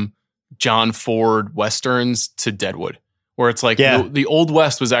from John Ford Westerns to Deadwood, where it's like the Old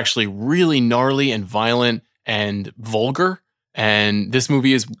West was actually really gnarly and violent and vulgar. And this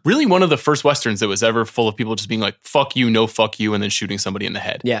movie is really one of the first Westerns that was ever full of people just being like, fuck you, no fuck you, and then shooting somebody in the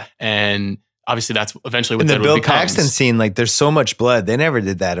head. Yeah. And obviously that's eventually what in Deadwood the Bill becomes. Paxton scene, like there's so much blood. They never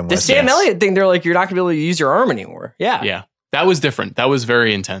did that in The Westerns. Sam Elliott thing, they're like, you're not going to be able to use your arm anymore. Yeah. Yeah. That was different. That was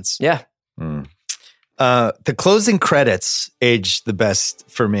very intense. Yeah. The closing credits aged the best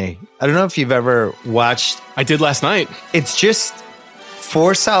for me. I don't know if you've ever watched. I did last night. It's just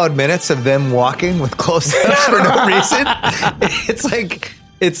 4 solid minutes of them walking with close-ups for no reason.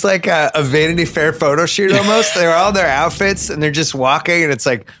 It's like a Vanity Fair photo shoot almost. They're all in their outfits and they're just walking and it's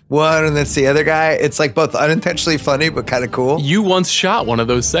like one and that's the other guy. It's like both unintentionally funny but kind of cool. You once shot one of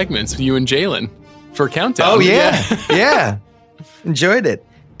those segments, you and Jalen, for Countdown. Oh, yeah. Yeah. Enjoyed it.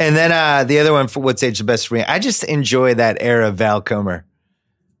 And then the other one for what's aged the best for me, I just enjoy that era of Val Kilmer.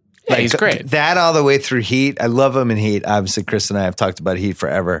 Yeah, he's great. That all the way through Heat. I love him in Heat. Obviously, Chris and I have talked about Heat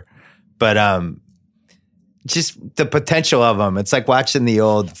forever. But just the potential of him. It's like watching the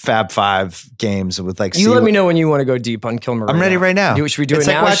old Fab Five games with like... You let me know when you want to go deep on Kilmer. I'm ready right now. Should we do it's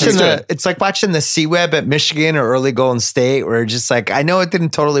it like now? It's like watching the C-Web at Michigan or early Golden State where just like, I know it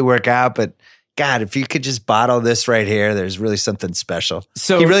didn't totally work out, but God, if you could just bottle this right here, there's really something special.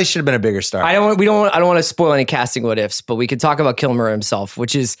 So he really should have been a bigger star. I don't want to spoil any casting what ifs, but we could talk about Kilmer himself,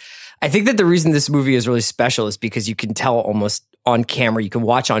 which is, I think that the reason this movie is really special is because you can tell almost on camera, you can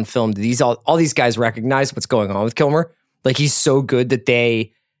watch on film, all these guys recognize what's going on with Kilmer. Like he's so good that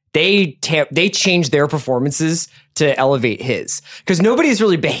they change their performances to elevate his, because nobody's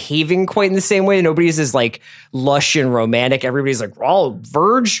really behaving quite in the same way. Nobody's as like lush and romantic. Everybody's like, oh,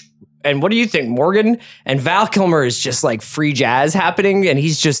 Verge. And what do you think, Morgan? And Val Kilmer is just like free jazz happening. And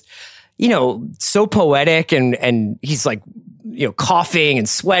he's just, so poetic and he's like, coughing and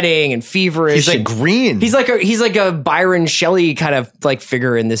sweating and feverish. He's like green. He's like a Byron Shelley kind of like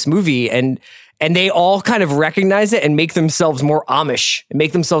figure in this movie. And they all kind of recognize it and make themselves more Amish and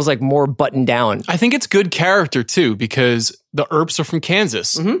make themselves like more buttoned down. I think it's good character too, because the Earps are from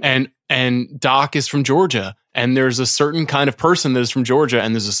Kansas and Doc is from Georgia. And there's a certain kind of person that is from Georgia,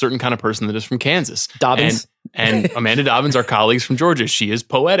 and there's a certain kind of person that is from Kansas. Dobbins. And Amanda Dobbins, our colleagues from Georgia, she is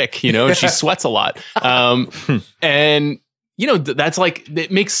poetic, and she sweats a lot. And, that's like,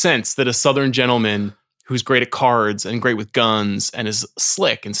 it makes sense that a Southern gentleman who's great at cards and great with guns and is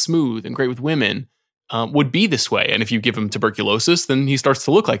slick and smooth and great with women would be this way. And if you give him tuberculosis, then he starts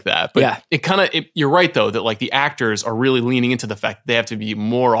to look like that. But you're right though, that like the actors are really leaning into the fact that they have to be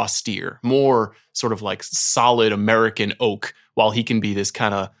more austere, more sort of like solid American oak, while he can be this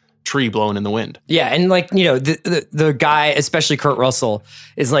kind of tree blown in the wind. Yeah. And like, the guy, especially Kurt Russell,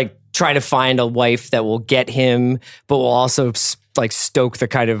 is like trying to find a wife that will get him, but will also like stoke the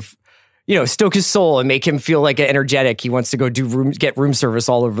kind of, stoke his soul and make him feel like energetic. He wants to go get room service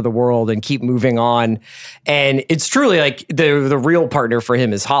all over the world and keep moving on. And it's truly like the real partner for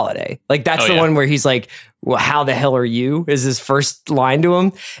him is Holiday. Like that's the one where he's like, well, how the hell are you? Is his first line to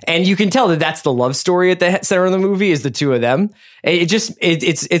him. And you can tell that that's the love story at the center of the movie is the two of them.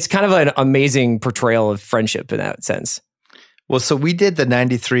 It's kind of an amazing portrayal of friendship in that sense. Well, so we did the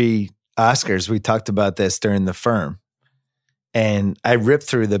 93 Oscars. We talked about this during The Firm. And I ripped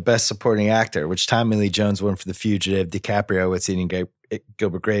through the best supporting actor, which Tommy Lee Jones won for The Fugitive, DiCaprio, What's Eating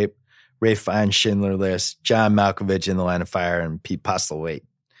Gilbert Grape, Ralph Fiennes, Schindler's List, John Malkovich in The Line of Fire, and Pete Postlethwaite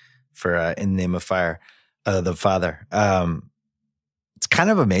for In the Name of Fire, The Father. It's kind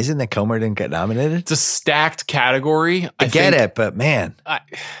of amazing that Kilmer didn't get nominated. It's a stacked category. I get it, but man.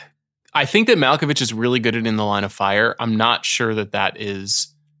 I think that Malkovich is really good at In the Line of Fire. I'm not sure that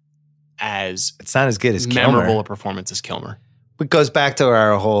is it's not as good as memorable Kilmer. A performance as Kilmer. It goes back to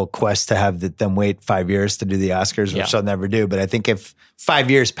our whole quest to have them wait 5 years to do the Oscars, which they'll never do. But I think if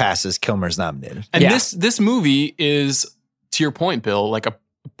 5 years passes, Kilmer's nominated. And this movie is, to your point, Bill, like a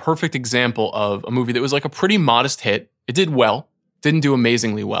perfect example of a movie that was like a pretty modest hit. It did well, didn't do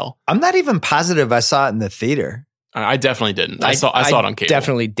amazingly well. I'm not even positive I saw it in the theater. I definitely didn't. I saw it on cable.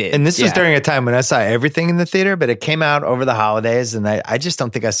 Definitely did. And this was during a time when I saw everything in the theater, but it came out over the holidays, and I just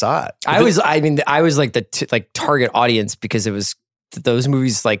don't think I saw it. I was like the target audience because it was those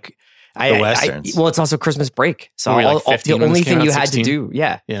movies like the Westerns. Well, it's also Christmas break, so the only thing you had to do,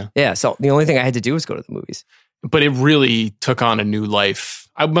 So the only thing I had to do was go to the movies. But it really took on a new life.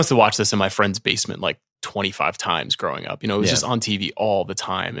 I must have watched this in my friend's basement like 25 times growing up. It was just on TV all the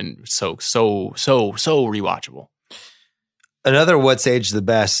time, and so rewatchable. Another what's aged the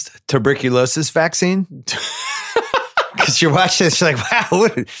best, tuberculosis vaccine. Because you're watching this, you're like, wow,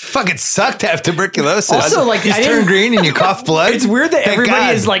 it fucking sucked to have tuberculosis. Also, like, you turn green and you cough blood. It's weird that Thank everybody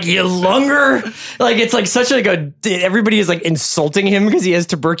God. is like, you lunger. Like, it's like such like a, everybody is like insulting him because he has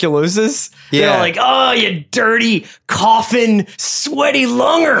tuberculosis. Yeah. They're like, oh, you dirty, coughing, sweaty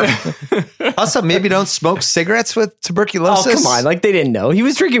lunger. Also, maybe don't smoke cigarettes with tuberculosis. Oh, come on. Like, they didn't know. He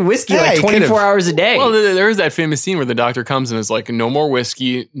was drinking whiskey Yeah, like he 24 could've. hours a day. Well, there is that famous scene where the doctor comes and is like, no more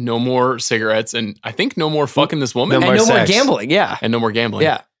whiskey, no more cigarettes, and I think no more fucking this woman. No and no more sex. gambling. Yeah. And no more gambling.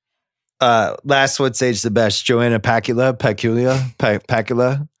 Yeah. Last what's aged the best, Joanna Pacula.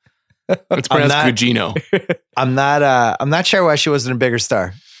 It's pronounced Gugino. I'm not sure why she wasn't a bigger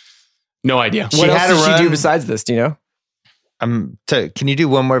star. No idea. What else had a did she do run- besides this? Do you know? Can you do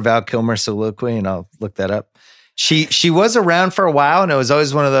one more Val Kilmer soliloquy and I'll look that up? She was around for a while and it was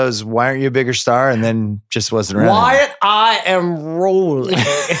always one of those, why aren't you a bigger star? And then just wasn't around. Wyatt, I am rolling.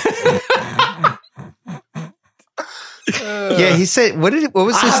 Yeah, he said, what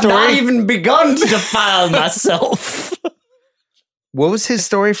was his I have story? not even begun to defile myself. What was his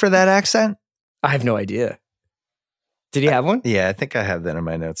story for that accent? I have no idea. Did he have one? Yeah, I think I have that in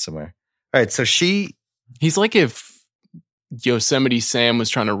my notes somewhere. All right, so He's like if Yosemite Sam was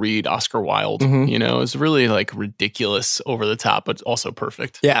trying to read Oscar Wilde. Mhm. You know, it's really like ridiculous, over the top, but also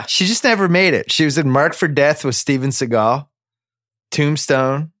perfect. Yeah. she just never made it. She was in Marked for Death with Steven Seagal,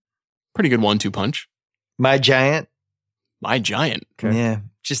 Tombstone, Pretty good 1-2 punch. My Giant. My Giant. Yeah,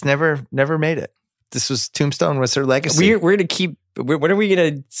 just never made it. This was Tombstone was her legacy. We're going to keep, when are we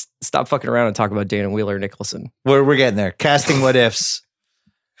going to stop fucking around and talk about Dana Wheeler Nicholson? We're getting there. Casting what ifs.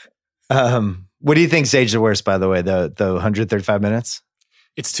 What do you think's aged the worst, by the way, the 135 minutes?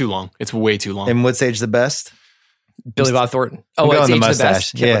 It's too long. It's way too long. And what's aged the best? Billy Bob Thornton. I'm Oh, going it's the Age of the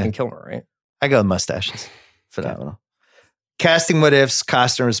mustache. Best. Yeah. And Kilmer, right? I go with mustaches. Phenomenal. Casting what ifs.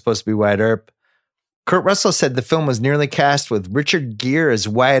 Costner was supposed to be Wyatt Earp. Kurt Russell said the film was nearly cast with Richard Gere as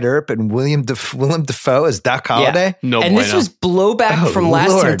Wyatt Earp and Willem Dafoe as Doc Holliday. No And this bueno. was blowback Oh, from Last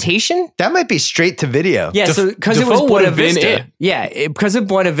Lord. Temptation? That might be straight to video. Yeah, so because it was Dafoe Buena would've been Vista. it. Yeah, because of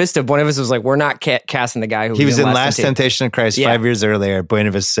Buena Vista was like, we're not casting the guy who He was in Last Temptation. Temptation of Christ Yeah. 5 years earlier. Buena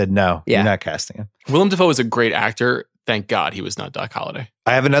Vista said, no, Yeah. you're not casting him. Willem Dafoe is a great actor. Thank God he was not Doc Holliday.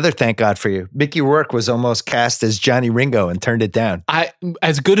 I have another thank God for you. Mickey Rourke was almost cast as Johnny Ringo and turned it down.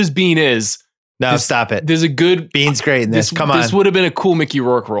 As good as Bean is, No, stop it. there's a good Bean's great in this. Come on. This would have been a cool Mickey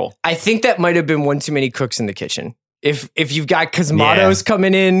Rourke role. I think that might have been one too many cooks in the kitchen. If you've got Cosmatos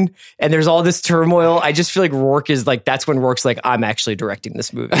coming in and there's all this turmoil, I just feel like Rourke is like, that's when Rourke's like, I'm actually directing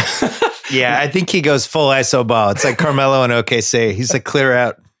this movie. Yeah, I think he goes full iso ball. It's like Carmelo and OKC. He's like, clear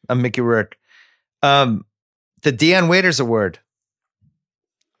out. I'm Mickey Rourke. The Dion Waiters Award.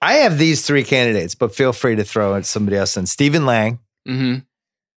 I have these three candidates, but feel free to throw in somebody else in. Stephen Lang, Mm-hmm.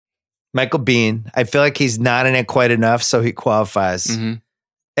 Michael Biehn. I feel like he's not in it quite enough, so he qualifies. Mm-hmm.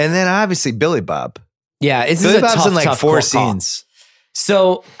 And then obviously Billy Bob. Yeah, it's Billy a Bob's tough, in like tough 4 call. scenes.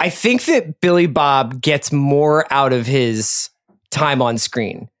 So I think that Billy Bob gets more out of his time on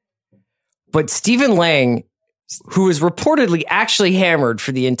screen. But Stephen Lang, who is reportedly actually hammered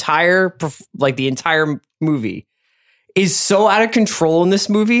for the entire movie, is so out of control in this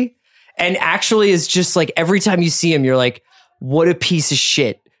movie. And actually is just like, every time you see him, you're like, what a piece of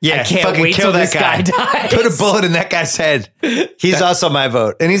shit. Yeah, I can't fucking wait kill till that this guy dies. Put a bullet in that guy's head. He's also my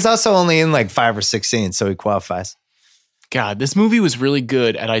vote. And he's also only in like 5 or 6 scenes, so he qualifies. God, this movie was really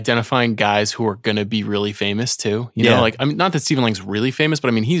good at identifying guys who are going to be really famous too. You Yeah. know, like, I mean, not that Stephen Lang's really famous, but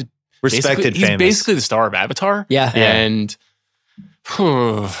I mean, he's Respected He's famous. basically the star of Avatar. Yeah. And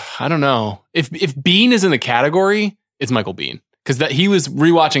I don't know. If Bean is in the category, it's Michael Biehn. Because that he was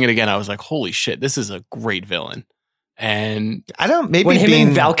rewatching it again. I was like, holy shit, this is a great villain. And I don't, maybe When him Bean,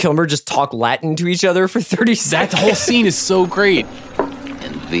 and Val Kilmer just talk Latin to each other for 30 that seconds. whole scene is so great.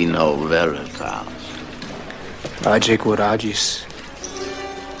 In vino veritas. Age quod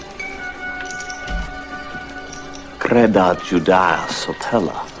Creda Judaea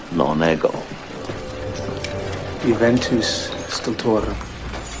sotella non ego. Juventus stultorum.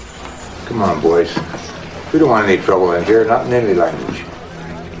 Come on, boys. We don't want any trouble in here, not in any language.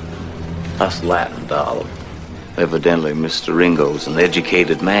 That's Latin, darling. Evidently, Mr. Ringo's an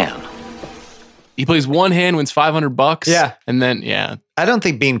educated man. He plays one hand, wins $500. Yeah. And then, yeah. I don't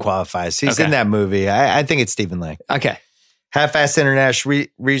think Bean qualifies. He's Okay. in that movie. I think it's Stephen Lang. Okay. Half-assed international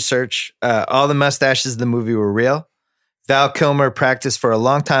research. All the mustaches in the movie were real. Val Kilmer practiced for a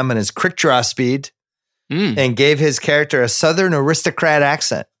long time on his quick draw speed and gave his character a Southern aristocrat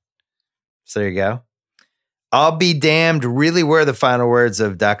accent. So there you go. I'll be damned really were the final words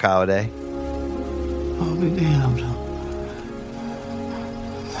of Doc Holliday. I'll be damned.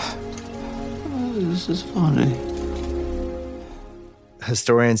 this is funny.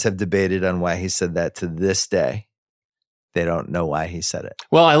 Historians have debated on why he said that to this day. They don't know why he said it.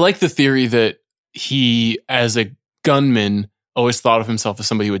 Well, I like the theory that he, as a gunman, always thought of himself as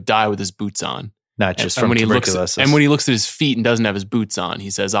somebody who would die with his boots on. Not just from tuberculosis. And when he looks at his feet and doesn't have his boots on, he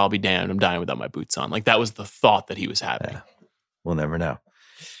says, I'll be damned, I'm dying without my boots on. Like, that was the thought that he was having. Yeah. We'll never know.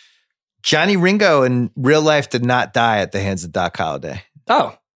 Johnny Ringo in real life did not die at the hands of Doc Holliday.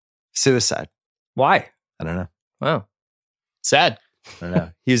 Oh. Suicide. Why? I don't know. Wow. Sad. I don't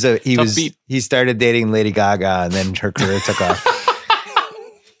know. He started dating Lady Gaga and then her career took off.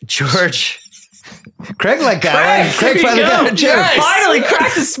 George. Craig like that one. Craig finally got a joke. Yes. Finally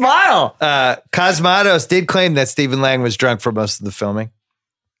cracked a smile. Cosmatos did claim that Stephen Lang was drunk for most of the filming.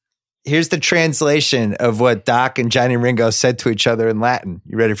 Here's the translation of what Doc and Johnny Ringo said to each other in Latin.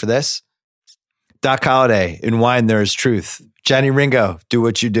 You ready for this? Doc Holliday, in wine there is truth. Johnny Ringo, do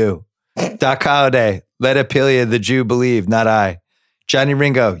what you do. Doc Holliday, let Apilia the Jew believe, not I. Johnny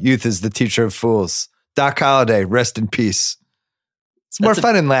Ringo, youth is the teacher of fools. Doc Holliday, rest in peace. It's more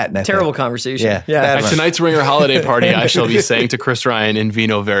fun in Latin, I terrible think. conversation. Yeah. At tonight's Ringer holiday party, I shall be saying to Chris Ryan in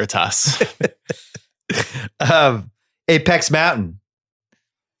Vino Veritas. Apex Mountain.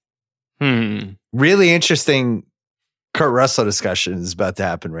 Really interesting Kurt Russell discussion is about to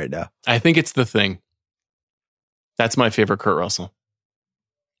happen right now. I think it's The Thing. That's my favorite Kurt Russell.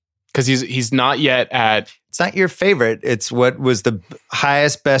 Because he's not yet at... It's not your favorite. It's what was the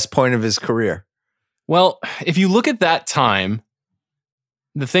highest, best point of his career. Well, if you look at that time,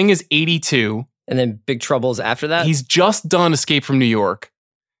 The Thing is 82. And then Big Trouble's after that? He's just done Escape from New York.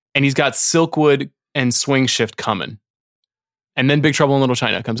 And he's got Silkwood and Swing Shift coming. And then Big Trouble in Little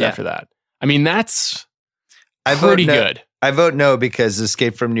China comes after that. I mean, that's pretty good. I vote no because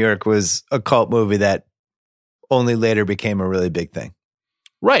Escape from New York was a cult movie that only later became a really big thing.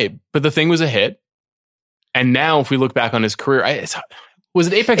 Right. But The Thing was a hit. And now if we look back on his career, was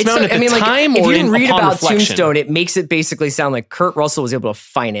it Apex Mountain at the time? If or you read about reflection? Tombstone, it makes it basically sound like Kurt Russell was able to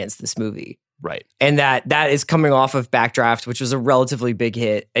finance this movie. Right. And that is coming off of Backdraft, which was a relatively big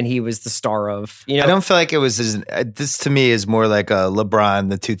hit, and he was the star of, I don't feel like it was this to me is more like a LeBron,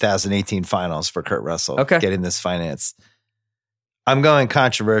 the 2018 finals for Kurt Russell. Getting this financed. I'm going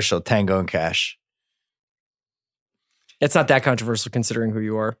controversial, Tango and Cash. It's not that controversial considering who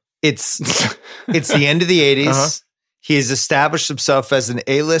you are. It's the end of the 80s. Uh-huh. He has established himself as an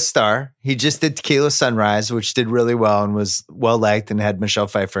A-list star. He just did Tequila Sunrise, which did really well and was well-liked and had Michelle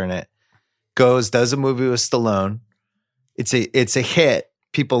Pfeiffer in it. Does a movie with Stallone. It's a hit.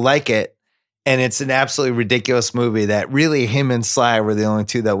 People like it. And it's an absolutely ridiculous movie that really him and Sly were the only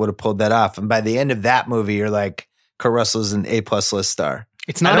two that would have pulled that off. And by the end of that movie, you're like, Kurt Russell's an A+ list star.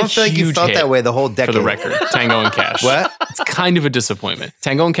 It's not I don't feel like you felt that way the whole decade. For the record, Tango and Cash. What? It's kind of a disappointment.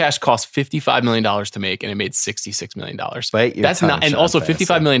 Tango and Cash cost $55 million to make, and it made $66 million. That's not, and also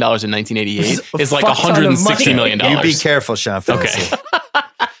 $55 million in 1988 is like $160 million. You be careful, Sean Fennessey. Okay.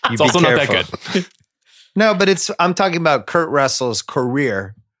 It's also not that good. No, but I'm talking about Kurt Russell's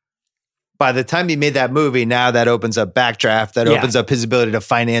career. By the time he made that movie, now that opens up Backdraft. That opens up his ability to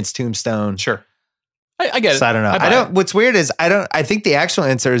finance Tombstone. Sure. I get it. So I don't know. What's weird is I think the actual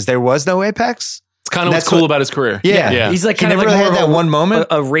answer is there was no Apex. It's kind of what's cool about his career. Yeah. He's like he never really had that one moment.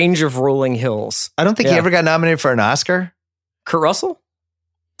 A range of rolling hills. I don't think he ever got nominated for an Oscar. Kurt Russell?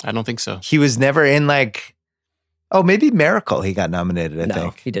 I don't think so. He was never in maybe Miracle he got nominated, I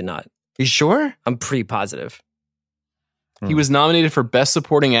think. He did not. You sure? I'm pretty positive. He was nominated for Best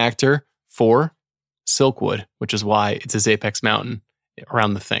Supporting Actor for Silkwood, which is why it's his Apex Mountain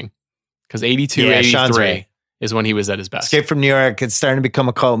around The Thing. Because 82, 83 is when he was at his best. Escape from New York, it's starting to become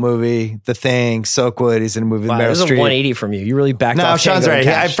a cult movie. The Thing, Silkwood, he's in a movie with Meryl Streep. There's a 180 from you. You really backed off. No, Sean's right.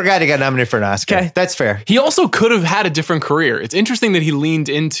 I forgot he got nominated for an Oscar. Okay. That's fair. He also could have had a different career. It's interesting that he leaned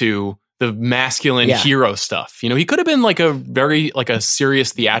into the masculine hero stuff. He could have been a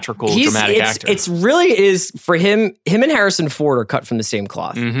serious theatrical dramatic actor. It's really is for him and Harrison Ford are cut from the same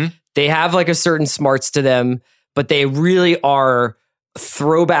cloth. Mm-hmm. They have a certain smarts to them, but they really are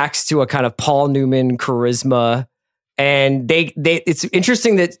throwbacks to a kind of Paul Newman charisma. And it's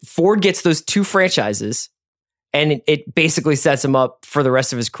interesting that Ford gets those two franchises and it basically sets him up for the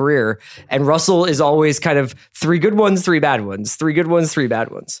rest of his career. And Russell is always kind of 3 good ones, 3 bad ones, 3 good ones, 3 bad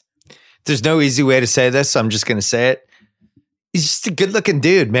ones. There's no easy way to say this, so I'm just going to say it. He's just a good-looking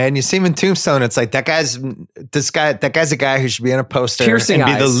dude, man. You see him in Tombstone, it's like that guy's a guy who should be on a poster Piercing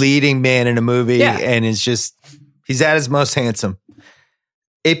and eyes. be the leading man in a movie, and he's at his most handsome.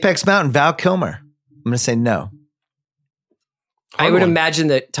 Apex Mountain, Val Kilmer. I'm going to say no. I would imagine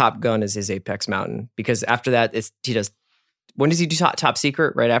that Top Gun is his Apex Mountain because after that, he does when does he do Top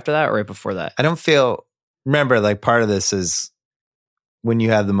Secret? Right after that or right before that? I don't feel, remember, like part of this is when you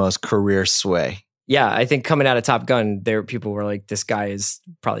have the most career sway. Yeah, I think coming out of Top Gun, people were like, this guy is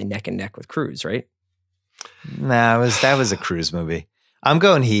probably neck and neck with Cruise, right? Nah, that was a Cruise movie. I'm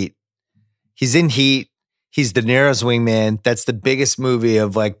going Heat. He's in Heat. He's De Niro's wingman. That's the biggest movie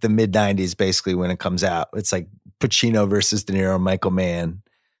of like the mid 90s, basically, when it comes out. It's like Pacino versus De Niro, Michael Mann.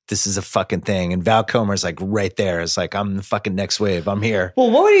 This is a fucking thing. And Val Kilmer's like right there. It's like, I'm the fucking next wave. I'm here. Well,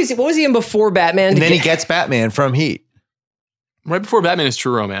 what was he in before Batman? And then he gets Batman from Heat. Right before Batman is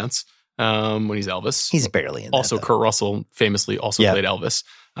True Romance, when he's Elvis. He's barely in also, that, Kurt Russell famously also played Elvis.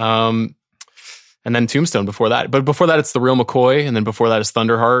 And then Tombstone before that. But before that, it's The Real McCoy. And then before that is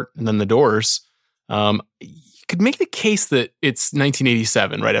Thunderheart. And then The Doors. You could make the case that it's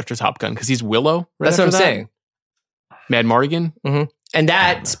 1987 right after Top Gun because he's Willow. Right That's what I'm saying. Mad Mardigan. Mm-hmm. And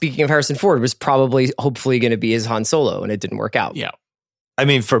that, speaking of Harrison Ford, was hopefully going to be his Han Solo, and it didn't work out. Yeah. I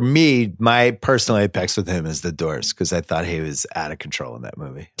mean, for me, my personal apex with him is The Doors because I thought he was out of control in that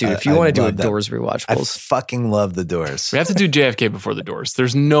movie. Dude, if you want to do a Doors rewatch, I fucking love The Doors. We have to do JFK before The Doors.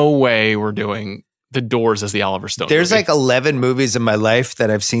 There's no way we're doing The Doors as the Oliver Stone There's movie. like 11 movies in my life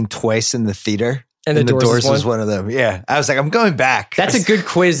that I've seen twice in the theater. And The Doors was one of them. Yeah. I was like, I'm going back. That's a good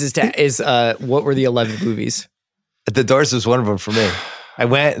quiz is what were the 11 movies? The Doors was one of them for me. I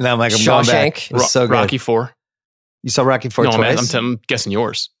went and I'm like, I'm going back. It was so good. Rocky 4. You saw Rocky 4 no, twice? Man, I'm guessing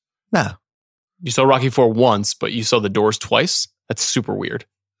yours. No. You saw Rocky 4 once, but you saw The Doors twice? That's super weird.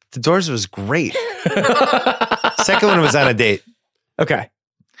 The Doors was great. Second one was on a date. Okay.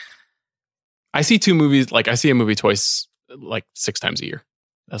 I see two movies, like I see a movie twice, like 6 times a year.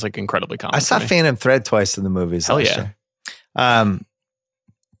 That's like incredibly common. I saw Phantom Thread twice in the movies. Hell last year.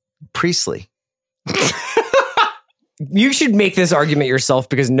 Priestley. You should make this argument yourself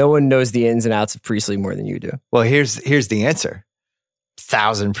because no one knows the ins and outs of Priestley more than you do. Well, here's the answer.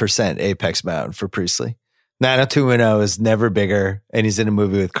 1,000% Apex Mountain for Priestley. 90210 is never bigger, and he's in a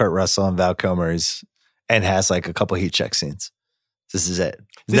movie with Kurt Russell and Val Kilmer and has like a couple heat check scenes. This is it.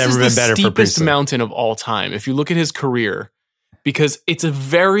 It's never been better for Priestley. This is the steepest mountain of all time. If you look at his career, because it's a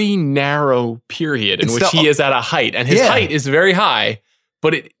very narrow period in which he is at a height, and his height is very high,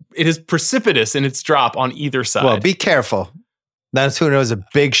 but it is precipitous in its drop on either side. Well, be careful. 90210 is a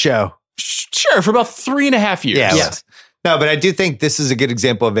big show. Sure, for about 3.5 years. Yeah. Yes. No, but I do think this is a good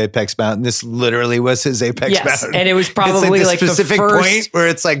example of Apex Mountain. This literally was his Apex Mountain. And it was probably like the specific first point where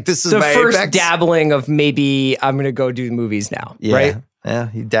it's like, this is the my first Apex. dabbling of maybe I'm going to go do movies now. Yeah. Right? Yeah,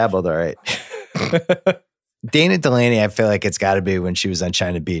 he dabbled all right. Dana Delaney, I feel like it's got to be when she was on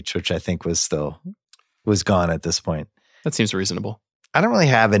China Beach, which I think was gone at this point. That seems reasonable. I don't really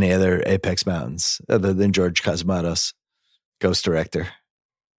have any other Apex Mountains other than George Cosmatos, Ghost Director.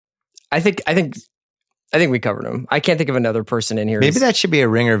 I think we covered him. I can't think of another person in here. Maybe that should be a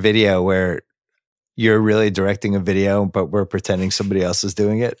Ringer video where you're really directing a video, but we're pretending somebody else is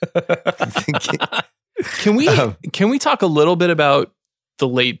doing it. Can we talk a little bit about the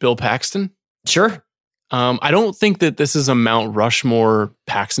late Bill Paxton? Sure. I don't think that this is a Mount Rushmore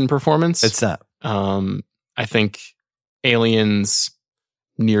Paxton performance. It's not. I think Aliens,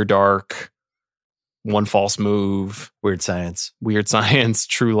 Near Dark, One False Move, Weird Science,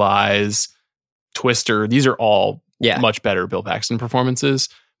 True Lies, Twister. These are all much better Bill Paxton performances.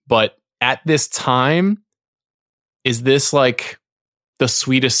 But at this time, is this like the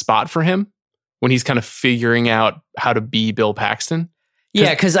sweetest spot for him when he's kind of figuring out how to be Bill Paxton?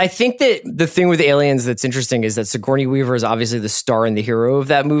 Yeah, because I think that the thing with Aliens that's interesting is that Sigourney Weaver is obviously the star and the hero of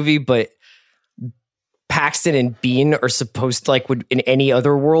that movie, but Paxton and Bean are supposed to, like, would in any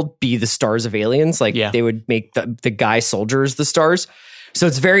other world be the stars of Aliens. Like, they would make the guy soldiers the stars. So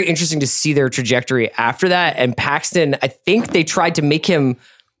it's very interesting to see their trajectory after that. And Paxton, I think they tried to make him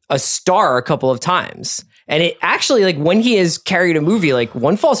a star a couple of times. And it actually, like, when he has carried a movie, like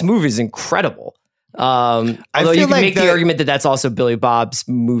One False Move is incredible. Although you can make the argument that that's also Billy Bob's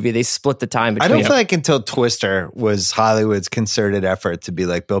movie. They split the time between. I don't feel like until Twister was Hollywood's concerted effort to be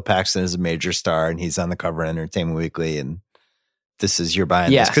like, Bill Paxton is a major star and he's on the cover of Entertainment Weekly and this is, you're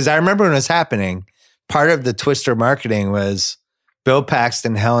buying this. Because I remember when it was happening, part of the Twister marketing was Bill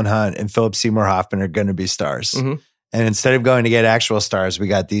Paxton, Helen Hunt, and Philip Seymour Hoffman are going to be stars. Mm-hmm. And instead of going to get actual stars, we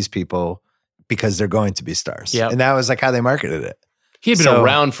got these people because they're going to be stars. Yep. And that was like how they marketed it. He had been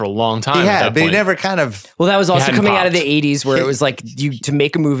around for a long time. Yeah, but he never kind of. Well, that was also coming out of the 80s where it was like, to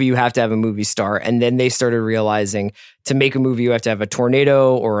make a movie, you have to have a movie star. And then they started realizing to make a movie, you have to have a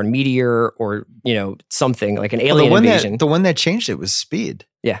tornado or a meteor or, something like an alien invasion. The one that changed it was Speed.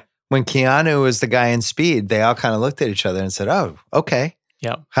 Yeah. When Keanu was the guy in Speed, they all kind of looked at each other and said, oh, okay.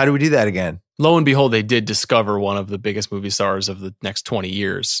 Yeah. How do we do that again? Lo and behold, they did discover one of the biggest movie stars of the next 20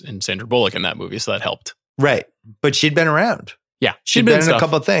 years in Sandra Bullock in that movie, so that helped. Right. But she'd been around. Yeah. She'd been in a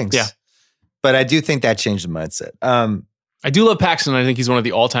couple of things. Yeah. But I do think that changed the mindset. I do love Paxton. I think he's one of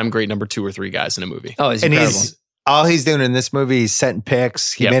the all-time great number 2 or 3 guys in a movie. Oh, he's incredible. All he's doing in this movie, he's setting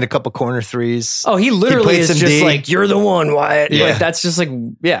picks. He made a couple corner threes. Oh, he literally is just like, you're the one, Wyatt. Yeah. Like, that's just like,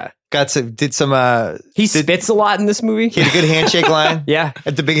 yeah. Did some. He spits a lot in this movie. He had a good handshake line. Yeah.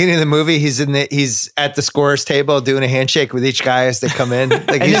 At the beginning of the movie, he's at the scorer's table doing a handshake with each guy as they come in. Like,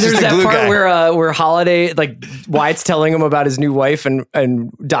 and he's then there's just a that glue part guy. where Holiday, like Wyatt's telling him about his new wife,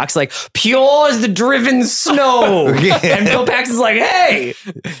 and Doc's like, pure as the driven snow. And Bill Paxton's like, hey.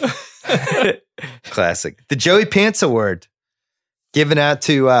 Classic. The Joey Pants Award given out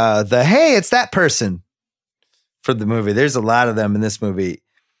to hey, it's that person for the movie. There's a lot of them in this movie.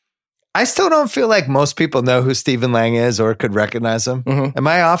 I still don't feel like most people know who Stephen Lang is or could recognize him. Mm-hmm. Am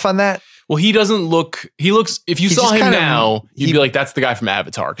I off on that? Well, he looks, if you saw him now, you'd be like, that's the guy from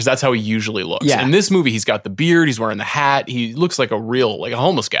Avatar, because that's how he usually looks. Yeah. In this movie, he's got the beard, he's wearing the hat, he looks like a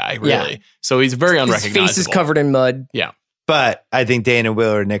homeless guy, really. Yeah. So he's very unrecognizable. His face is covered in mud. Yeah. But I think Dana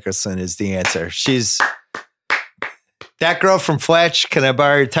Wheeler Nicholson is the answer. She's that girl from Fletch. Can I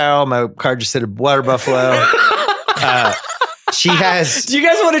borrow your towel? My car just hit a water buffalo. She has. Do you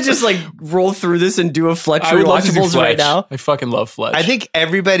guys want to just like roll through this and do a Fletch rewatchables right now? I fucking love Fletch. I think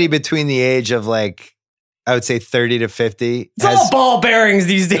everybody between the age of like, I would say 30 to 50. It's all ball bearings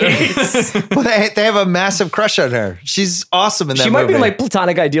these days. Well, they have a massive crush on her. She's awesome in that movie. She might be like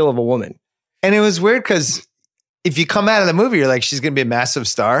platonic ideal of a woman. And it was weird because if you come out of the movie, you're like, she's going to be a massive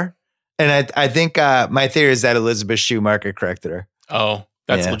star. And I think my theory is that Elizabeth Shue market corrected her. Oh,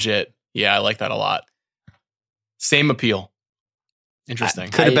 that's legit. Yeah, I like that a lot. Same appeal. Interesting.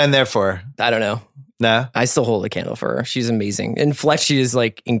 Could have been there for her. I don't know. No? I still hold a candle for her. She's amazing. In Fletch, she is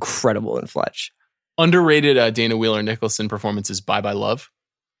like incredible in Fletch. Underrated Dana Wheeler Nicholson performance is Bye Bye Love,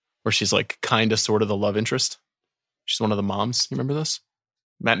 where she's like kind of sort of the love interest. She's one of the moms. You remember this?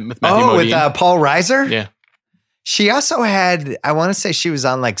 With Matthew Modine. With Paul Reiser? Yeah. She also had, I want to say she was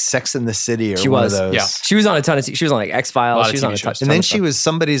on like Sex and the City or one of those. Yeah. She was on a ton of, she was on like X-Files. She was on a ton. And then she was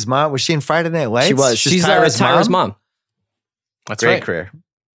somebody's mom. Was she in Friday Night Lights? She was. She's Tyra's mom. That's Great right. career.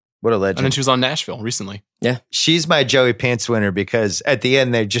 What a legend. And then she was on Nashville recently. Yeah. She's my Joey Pants winner because at the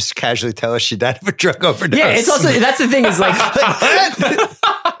end, they just casually tell us she died of a drug overdose. Yeah, it's also, that's the thing is like,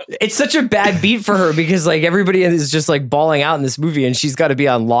 it's such a bad beat for her because like everybody is just like bawling out in this movie and she's got to be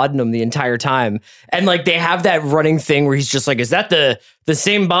on laudanum the entire time. And like they have that running thing where he's just like, is that the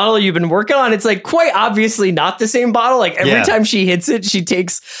same bottle you've been working on? It's like quite obviously not the same bottle. Like every time she hits it, she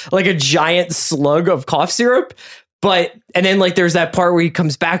takes like a giant slug of cough syrup. And then like there's that part where he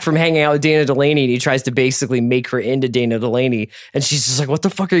comes back from hanging out with Dana Delaney and he tries to basically make her into Dana Delaney. And she's just like, what the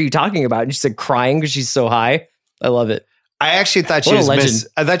fuck are you talking about? And she's like crying because she's so high. I love it. I actually thought she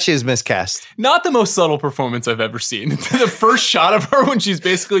was miscast. Not the most subtle performance I've ever seen. The first shot of her when she's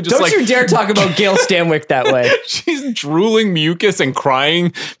basically just Don't you dare talk about Gail Stanwyck that way. She's drooling mucus and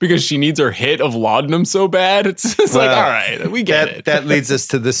crying because she needs her hit of laudanum so bad. It's just like, all right, we get it. That leads us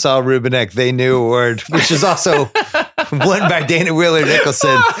to the Saul Rubinek They Knew Award, which is also won by Dana Wheeler Nicholson.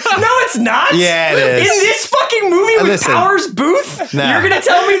 No, it's not. Yeah, it is. In this fucking movie with Powers Booth, you're going to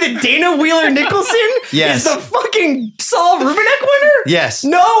tell me that Dana Wheeler Nicholson is the fucking Saul Rubinek winner? Yes.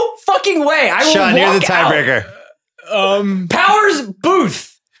 No fucking way. I will Sean, walk you're the tiebreaker. Powers Booth.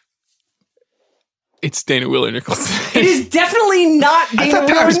 It's Dana Wheeler Nicholson. It is definitely not Dana I thought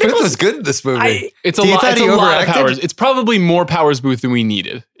Wheeler Powers Nicholson. Booth was good in this movie. It's a lot of Powers. It's probably more Powers Booth than we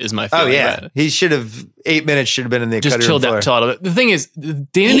needed, is my feeling. Oh, yeah. He should have, 8 minutes should have been in the just cutting chill room out. floor. The thing is,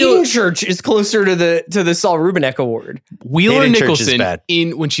 Hayden Church is closer to the Saul Rubinek Award. Wheeler Hayden Church is Nicholson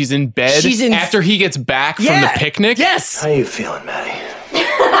bad. when she's in bed after he gets back from the picnic. Yes. How you feeling, Maddie?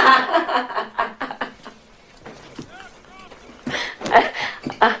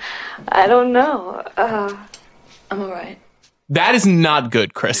 I don't know. I'm all right. That is not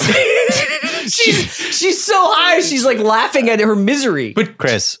good, Chris. She's so high. She's like laughing at her misery. But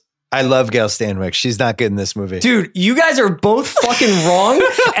Chris, I love Gail Stanwyck. She's not good in this movie. Dude, you guys are both fucking wrong.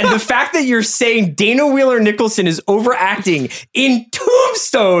 And the fact that you're saying Dana Wheeler Nicholson is overacting in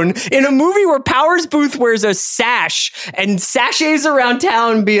Tombstone in a movie where Powers Booth wears a sash and sashays around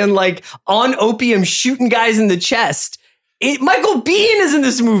town being like on opium shooting guys in the chest. Michael Biehn is in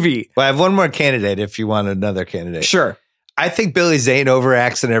this movie. Well, I have one more candidate if you want another candidate. Sure. I think Billy Zane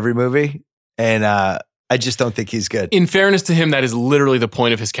overacts in every movie. And I just don't think he's good. In fairness to him, that is literally the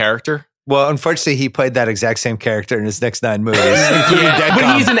point of his character. Well, unfortunately, he played that exact same character in his next 9 movies.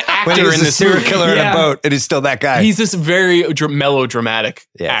 But he's an actor when he was in a this serial movie. killer in a boat, and he's still that guy. He's this very melodramatic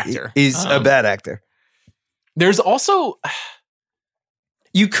actor. He's a bad actor. There's also...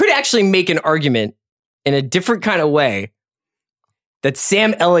 You could actually make an argument in a different kind of way that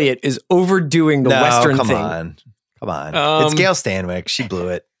Sam Elliott is overdoing the Western thing. Come on. It's Gail Stanwyck. She blew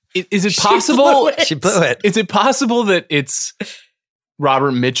it. Is it possible? She blew it. Is it possible that it's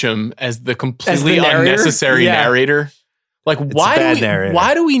Robert Mitchum as the completely narrator? unnecessary narrator? Like, narrator.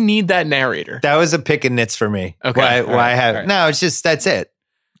 why do we need that narrator? That was a pick and nits for me. Okay. Why have... Right. No, it's just, that's it.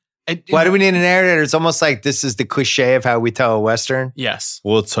 Why do we need a narrator? It's almost like this is the cliche of how we tell a Western. Yes.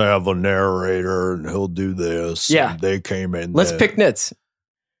 Let's have a narrator and he'll do this. Yeah. They came in. Let's pick nits.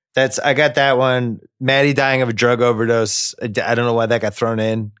 I got that one. Maddie dying of a drug overdose. I don't know why that got thrown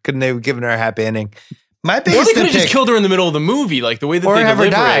in. Couldn't they have given her a happy ending? Or they could have just killed her in the middle of the movie, like the way that or they have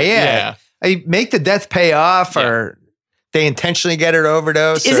deliver her die. it. Yeah. Make the death pay off, or they intentionally get her to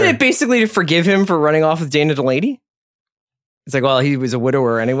overdose. Isn't it basically to forgive him for running off with Dana Delaney? It's like, well, he was a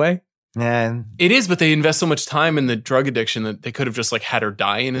widower anyway. Yeah, it is, but they invest so much time in the drug addiction that they could have just like had her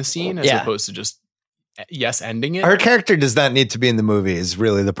die in a scene as opposed to just ending it. Her character does not need to be in the movie is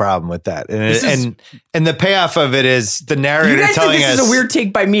really the problem with that. And the payoff of it is the narrator you guys telling think this us is a weird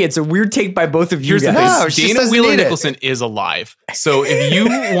take by me. It's a weird take by both of you Here's guys. the thing. Dana Wheeler Nicholson is alive. So if you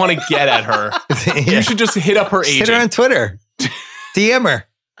want to get at her, you should just hit up her agent. Hit her on Twitter. DM her.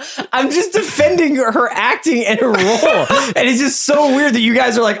 I'm just defending her acting and her role. And it's just so weird that you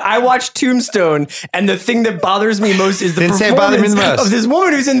guys are like, I watched Tombstone, and the thing that bothers me most is the performance of this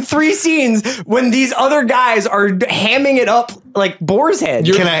woman who's in 3 scenes when these other guys are hamming it up like boar's head.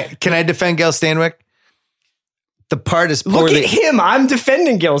 Can I defend Gail Stanwyck? The part is poorly... Look at him. I'm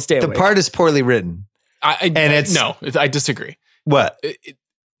defending Gail Stanwyck. The part is poorly written. I disagree. What?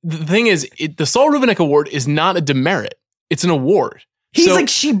 The thing is, the Saul Rubinek Award is not a demerit. It's an award. He's like,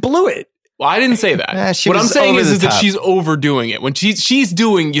 she blew it. Well, I didn't say that. What I'm saying is that she's overdoing it. When she's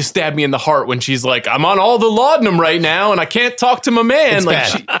doing "You Stab Me in the Heart," when she's like, "I'm on all the laudanum right now, and I can't talk to my man." It's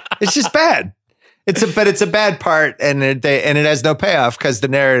like, bad. It's just bad. It's a bad part, and it has no payoff because the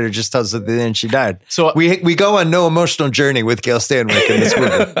narrator just tells us at the end she died. So we go on no emotional journey with Gail Stanwyck in this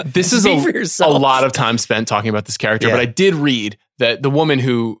movie. This is a lot of time spent talking about this character, but I did read that the woman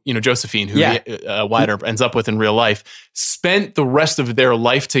who, Josephine, who Wyatt Earp ends up with in real life, spent the rest of their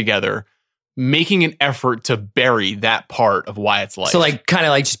life together making an effort to bury that part of Wyatt's life. So kind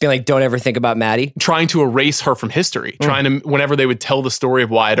of just being like, don't ever think about Maddie. Trying to erase her from history. Trying to, whenever they would tell the story of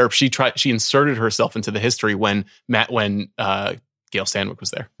Wyatt Earp, she inserted herself into the history when Gail Stanwyck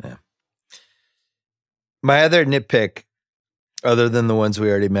was there. Yeah. My other nitpick, other than the ones we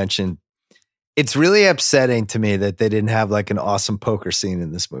already mentioned, it's really upsetting to me that they didn't have an awesome poker scene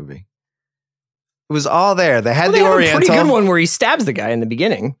in this movie. It was all there. They had the Oriental. A pretty good one where he stabs the guy in the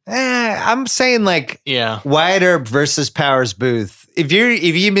beginning. I'm saying Wyatt Earp versus Powers Booth. If you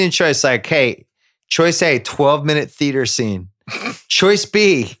give me a choice, hey, choice A, 12-minute theater scene. Choice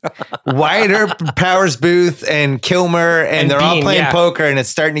B, Wyatt Earp, Powers Booth, and Kilmer, and they're all playing poker, and it's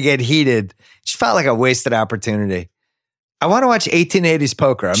starting to get heated. It just felt like a wasted opportunity. I want to watch 1880s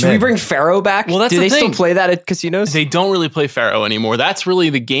poker. Should we bring Faro back? Well, that's Do the they thing. still play that at casinos? They don't really play Faro anymore. That's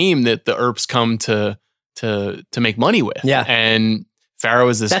really the game that the Earps come to make money with. Yeah. And Faro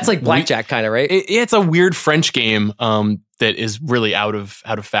is this. That's like blackjack kind of, right? It's a weird French game that is really out of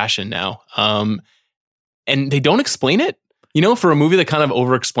fashion now. And they don't explain it. For a movie that kind of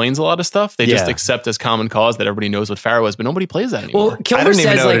over-explains a lot of stuff, they just accept as common cause that everybody knows what Faro is, but nobody plays that anymore. Well, Kilmer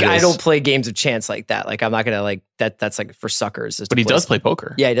says, I don't play games of chance like that. I'm not going to, that's for suckers. But he does play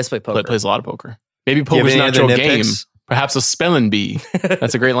poker. Yeah, he does play poker. He plays a lot of poker. Maybe poker's not your game. Perhaps a spelling bee.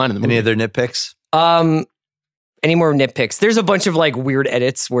 That's a great line in the movie. Any other nitpicks? Any more nitpicks? There's a bunch of weird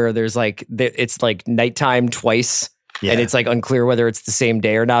edits where there's it's nighttime twice. Yeah. And it's unclear whether it's the same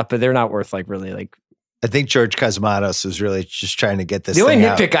day or not, but they're not worth really I think George Cosmatos was really just trying to get this. The only thing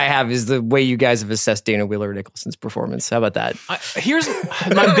nitpick out. I have is the way you guys have assessed Dana Wheeler Nicholson's performance. How about that? Here's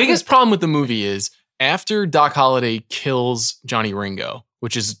my biggest problem with the movie is after Doc Holliday kills Johnny Ringo,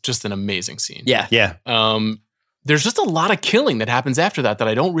 which is just an amazing scene. Yeah. Yeah. There's just a lot of killing that happens after that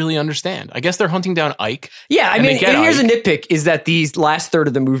I don't really understand. I guess they're hunting down Ike. Yeah, I mean, here's a nitpick: is that the last third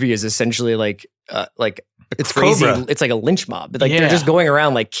of the movie is essentially it's crazy. Cobra. It's like a lynch mob. They're just going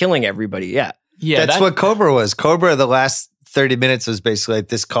around killing everybody. Yeah. Yeah, that's what Cobra was. Cobra, the last 30 minutes was basically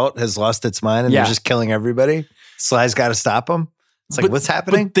this cult has lost its mind and they're just killing everybody. Sly's got to stop them. It's what's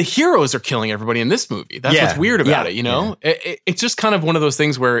happening? But the heroes are killing everybody in this movie. That's what's weird about it, It's just kind of one of those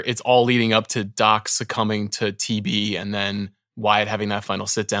things where it's all leading up to Doc succumbing to TB and then Wyatt having that final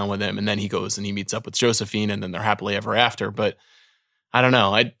sit down with him. And then he goes and he meets up with Josephine and then they're happily ever after. But I don't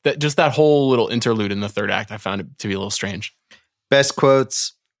know. Just that whole little interlude in the third act, I found it to be a little strange. Best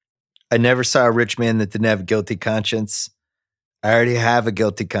quotes. I never saw a rich man that didn't have a guilty conscience. I already have a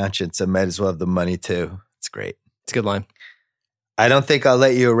guilty conscience. I might as well have the money too. It's great. It's a good line. I don't think I'll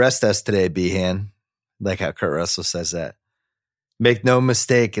let you arrest us today, Behan. Like how Kurt Russell says that. Make no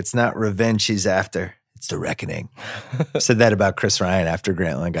mistake, it's not revenge he's after. It's the reckoning. Said that about Chris Ryan after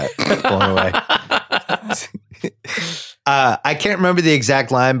Grantland got blown away. I can't remember the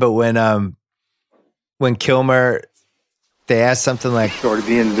exact line, but when Kilmer, they asked something like, You ought to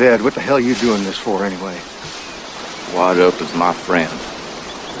be in bed. What the hell are you doing this for anyway? Wide Up is my friend.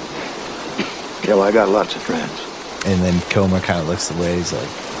 Hell, I got lots of friends. and then Kilmer kind of looks away. He's like,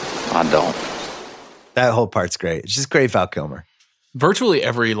 I don't. That whole part's great. It's just great Val Kilmer. Virtually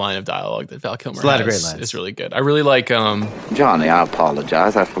every line of dialogue that Val Kilmer There's a lot of has great lines. is really good. I really like... Johnny, I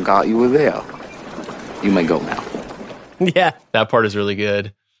apologize. I forgot you were there. You may go now. Yeah. That part is really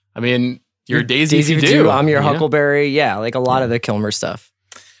good. I mean, you're Daisy, Daisy if you do. I'm your you know? Huckleberry. Yeah, like a lot of the Kilmer stuff.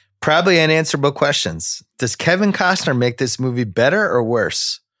 Probably unanswerable questions. Does Kevin Costner make this movie better or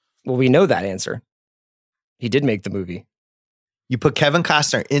worse? Well, we know that answer. He did make the movie. You put Kevin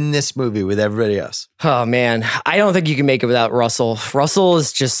Costner in this movie with everybody else. Oh, man. I don't think you can make it without Russell. Russell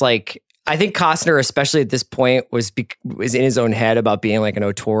is just like, I think Costner, especially at this point, was in his own head about being like an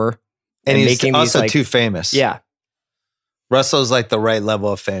auteur. And he's making also these, like, too famous. Yeah. Russell's like the right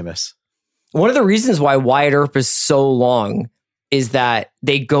level of famous. One of the reasons why Wyatt Earp is so long is that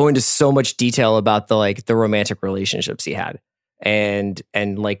they go into so much detail about the romantic relationships he had. And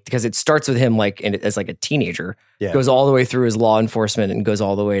like, because it starts with him like as like a teenager, goes all the way through his law enforcement and goes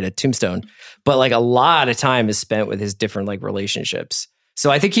all the way to Tombstone. But like a lot of time is spent with his different like relationships. So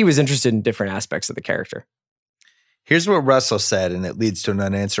I think he was interested in different aspects of the character. Here's what Russell said, and it leads to an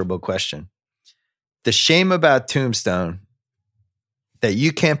unanswerable question. The shame about Tombstone that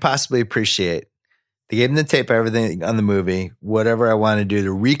you can't possibly appreciate. They gave him the tape, everything on the movie, whatever I want to do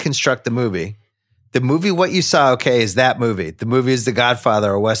to reconstruct the movie. The movie, what you saw, okay, is that movie. The movie is The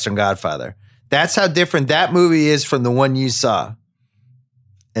Godfather or Western Godfather. That's how different that movie is from the one you saw.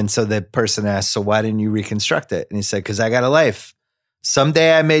 And so the person asked, so why didn't you reconstruct it? And he said, because I got a life.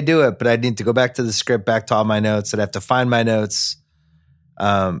 Someday I may do it, but I need to go back to the script, back to all my notes. I'd have to find my notes.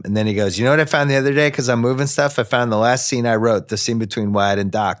 And then he goes, you know what I found the other day? Because I'm moving stuff. I found the last scene I wrote, the scene between Wyatt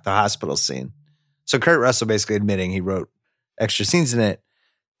and Doc, the hospital scene. So Kurt Russell basically admitting he wrote extra scenes in it.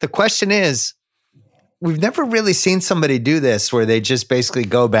 The question is, we've never really seen somebody do this where they just basically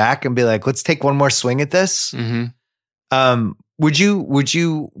go back and be like, let's take one more swing at this. Mm-hmm. Would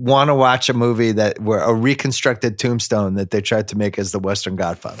you want to watch a movie where a reconstructed Tombstone that they tried to make as the Western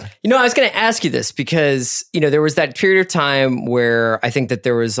Godfather? You know, I was going to ask you this because, you know, there was that period of time where I think that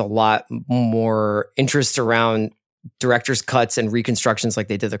there was a lot more interest around director's cuts and reconstructions, like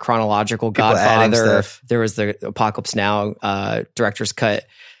they did the chronological People adding Godfather. stuff. There was the Apocalypse Now director's cut.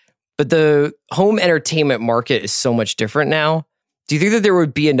 But the home entertainment market is so much different now. Do you think that there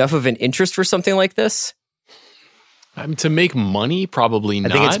would be enough of an interest for something like this? To make money, probably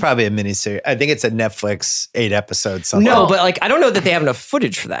not. I think it's probably a miniseries. I think it's a Netflix 8 episodes. Something. No, but like I don't know that they have enough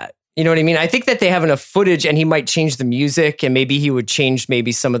footage for that. You know what I mean? I think that they have enough footage, and he might change the music, and maybe he would change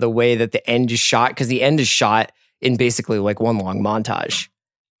maybe some of the way that the end is shot, because the end is shot in basically like one long montage.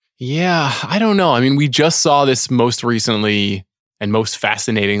 Yeah, I don't know. I mean, we just saw this most recently and most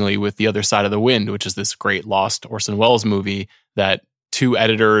fascinatingly with The Other Side of the Wind, which is this great lost Orson Welles movie that 2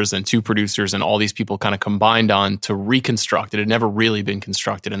 editors and 2 producers and all these people kind of combined on to reconstruct. It had never really been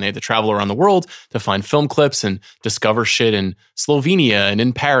constructed, and they had to travel around the world to find film clips and discover shit in Slovenia and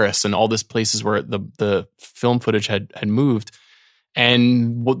in Paris and all these places where the film footage had moved.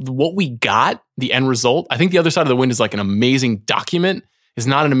 And what we got, the end result, I think The Other Side of the Wind is like an amazing document, is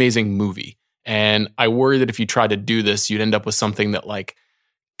not an amazing movie. And I worry that if you tried to do this, you'd end up with something that like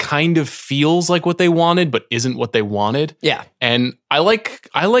kind of feels like what they wanted, but isn't what they wanted. Yeah. And I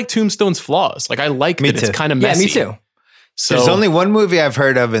like Tombstone's flaws. Like I like that it's kind of messy. Yeah, me too. So there's only one movie I've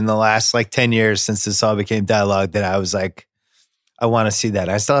heard of in the last like 10 years since this all became dialogue that I was like, I want to see that.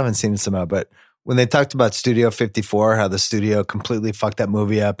 I still haven't seen it somehow, but when they talked about Studio 54, how the studio completely fucked that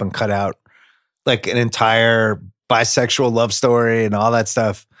movie up and cut out like an entire bisexual love story and all that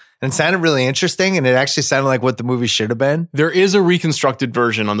stuff. And it sounded really interesting, and it actually sounded like what the movie should have been. There is a reconstructed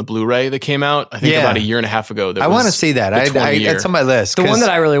version on the Blu-ray that came out, I think about a year and a half ago. I want to see that. It's on my list. The one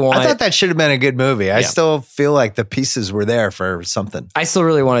that I really want. I thought that should have been a good movie. I still feel like the pieces were there for something. I still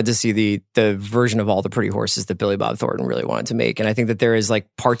really wanted to see the version of All the Pretty Horses that Billy Bob Thornton really wanted to make. And I think that there is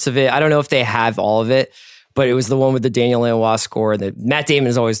like parts of it. I don't know if they have all of it, but it was the one with the Daniel Lanois score that Matt Damon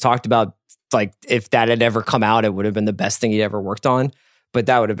has always talked about like if that had ever come out, it would have been the best thing he'd ever worked on. But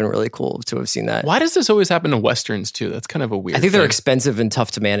that would have been really cool to have seen that. Why does this always happen to Westerns too? That's kind of a weird I think they're thing. expensive and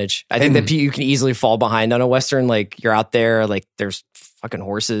tough to manage. I think that you can easily fall behind on a Western. Like you're out there, like there's fucking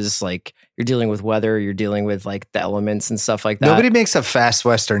horses, like you're dealing with weather, you're dealing with like the elements and stuff like that. Nobody makes a fast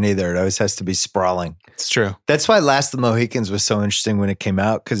Western either. It always has to be sprawling. It's true. That's why Last of the Mohicans was so interesting when it came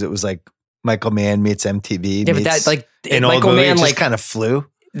out, because it was like Michael Mann meets MTV. Yeah, but that like an Michael old movie, Mann it just like kind of flew.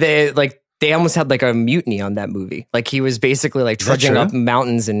 They almost had like a mutiny on that movie. Like he was basically like trudging up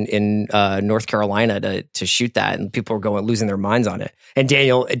mountains in North Carolina to shoot that, and people were losing their minds on it. And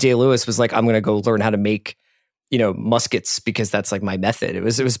Daniel Day-Lewis was like, "I'm going to go learn how to make, muskets because that's like my method." It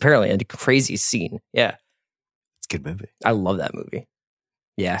was apparently a crazy scene. Yeah, it's a good movie. I love that movie.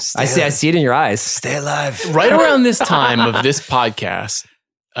 Yeah, I see it in your eyes. Stay alive. Right around this time of this podcast,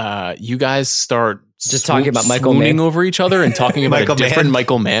 you guys start just talking about Michael Mann over each other and talking about Michael a different Mann.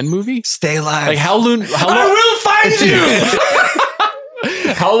 Michael Mann movie. Stay alive. Like how long? I will find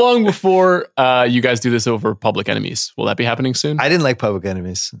you. How long before you guys do this over Public Enemies? Will that be happening soon? I didn't like Public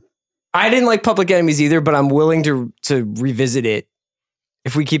Enemies. I didn't like Public Enemies either, but I'm willing to revisit it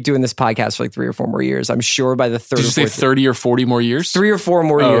if we keep doing this podcast for like 3 or 4 more years. I'm sure by the third. Did you say 30 or 40 more years? 3 or 4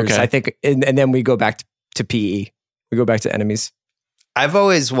 more years, okay. I think, and then we go back to PE. We go back to Enemies. I've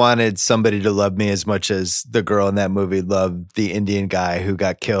always wanted somebody to love me as much as the girl in that movie loved the Indian guy who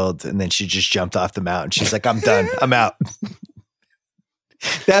got killed, and then she just jumped off the mountain. She's like, "I'm done. I'm out."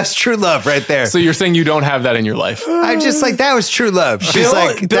 That's true love right there. So you're saying you don't have that in your life? I'm just like, that was true love. She's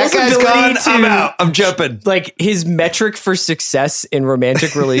like, that guy's gone. I'm out. I'm jumping. Like his metric for success in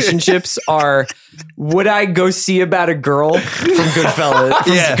romantic relationships are: would I go see about a girl from Goodfellas?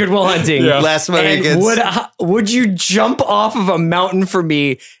 From Good Will Hunting. Yeah. Last Mohicans. Would you jump off of a mountain for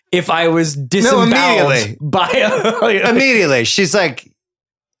me if I was disemboweled immediately? She's like,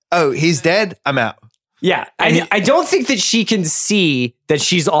 "Oh, he's dead. I'm out." Yeah, I don't think that she can see that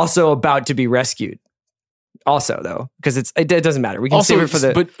she's also about to be rescued. Also, though, because it doesn't matter. We can save it for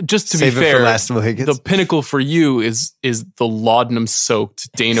the. But just to be fair, Last Mohicans. The pinnacle for you is the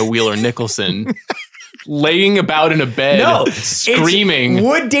laudanum-soaked Dana Wheeler Nicholson laying about in a bed, screaming.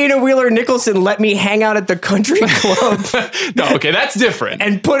 Would Dana Wheeler Nicholson let me hang out at the country club? No, okay, that's different.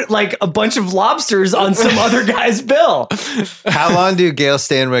 And put like a bunch of lobsters on some other guy's bill. How long do Gail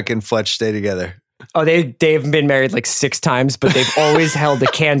Stanwyck and Fletch stay together? Oh, they've been married like 6 times, but they've always held a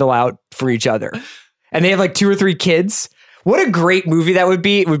candle out for each other. And they have like 2 or 3 kids. What a great movie that would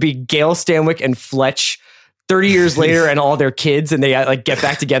be. It would be Gail Stanwyck and Fletch 30 years later and all their kids, and they like get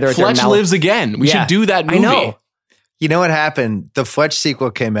back together. At Fletch lives again. We should do that movie. I know. You know what happened? The Fletch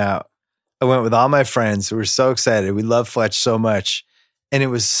sequel came out. I went with all my friends. We were so excited. We love Fletch so much. And it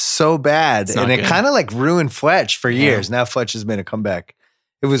was so bad. And it kind of like ruined Fletch for years. Now Fletch has made a comeback.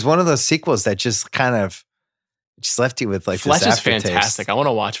 It was one of those sequels that just kind of just left you with like Fletch this is aftertaste. fantastic. I want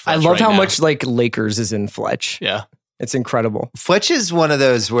to watch Fletch. I love right how now. much like Lakers is in Fletch. Yeah. It's incredible. Fletch is one of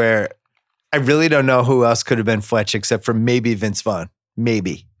those where I really don't know who else could have been Fletch except for maybe Vince Vaughn.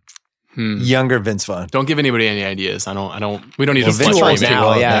 Maybe. Younger Vince Vaughn. Don't give anybody any ideas. We don't need a Vince Fletch right Vaughn's now. too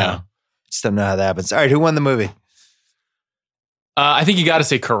old yeah. Just don't know how that happens. All right, who won the movie? I think you got to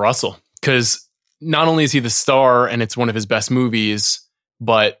say Kurt Russell, because not only is he the star and it's one of his best movies,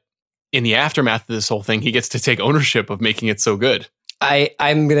 but in the aftermath of this whole thing, he gets to take ownership of making it so good.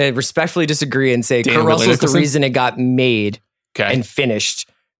 I'm going to respectfully disagree and say Dana Kurt Wheeler Russell is the Nicholson? reason it got made Okay. and finished.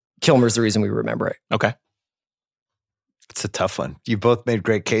 Kilmer's the reason we remember it. Okay. It's a tough one. You both made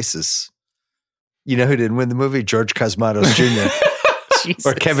great cases. You know who didn't win the movie? George Cosmatos Jr.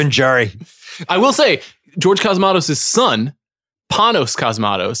 or Kevin Jarry. I will say, George Cosmatos' son, Panos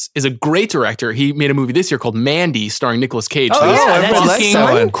Cosmatos, is a great director. He made a movie this year called Mandy, starring Nicolas Cage. Oh, yeah, that's his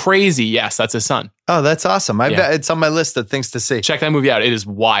fucking son? crazy. Yes, that's his son. Oh, that's awesome. Yeah. It's on my list of things to see. Check that movie out. It is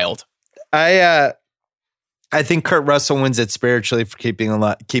wild. I think Kurt Russell wins it spiritually for keeping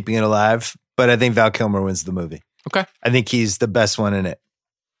it alive, but I think Val Kilmer wins the movie. Okay. I think he's the best one in it.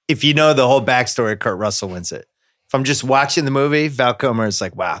 If you know the whole backstory, Kurt Russell wins it. If I'm just watching the movie, Val Kilmer is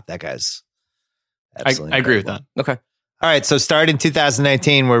like, wow, that guy's absolutely I agree with incredible. that. Okay. All right, so starting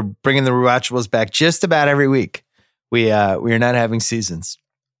 2019, we're bringing the rewatchables back just about every week. We are not having seasons.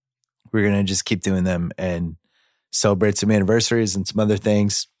 We're going to just keep doing them and celebrate some anniversaries and some other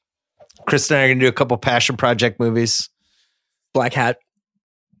things. Chris and I are going to do a couple passion project movies. Black Hat.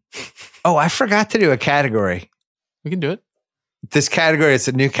 Oh, I forgot to do a category. We can do it. This category, it's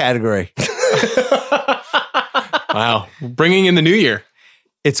a new category. Wow. Bringing in the new year.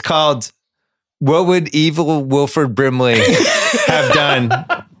 It's called What Would Evil Wilford Brimley Have Done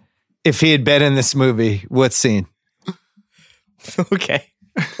If He Had Been in This Movie? What scene? Okay.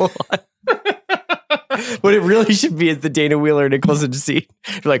 Hold on. What it really should be is the Dana Wheeler Nicholson scene.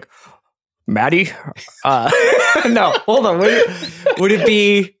 You're like, Maddie? No, hold on. Would it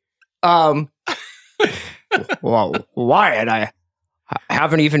be, well, Wyatt, I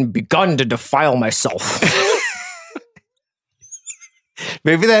haven't even begun to defile myself.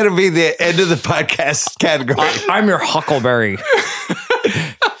 Maybe that'll be the end of the podcast category. I'm your Huckleberry.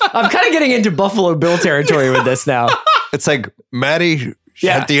 I'm kind of getting into Buffalo Bill territory with this now. It's like, Maddie,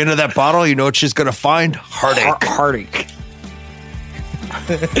 at the end of that bottle, you know what she's going to find? Heartache. Heartache. All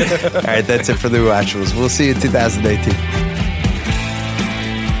right, that's it for the Rewatchables. We'll see you in 2018.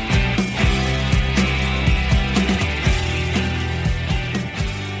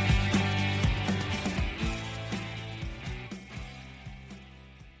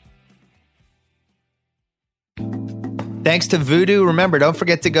 Thanks to Vudu. Remember, don't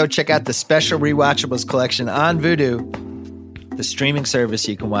forget to go check out the special Rewatchables collection on Vudu, the streaming service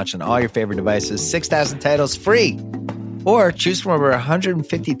you can watch on all your favorite devices. 6,000 titles free. Or choose from over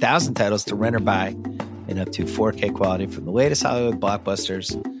 150,000 titles to rent or buy in up to 4K quality, from the latest Hollywood blockbusters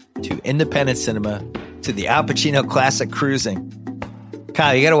to independent cinema to the Al Pacino classic Cruising.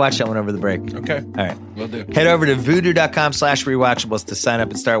 Kyle, you got to watch that one over the break. Okay. All right. Will do. Head over to voodoo.com/rewatchables to sign up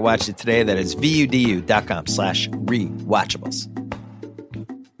and start watching today. That is VUDU.com/rewatchables.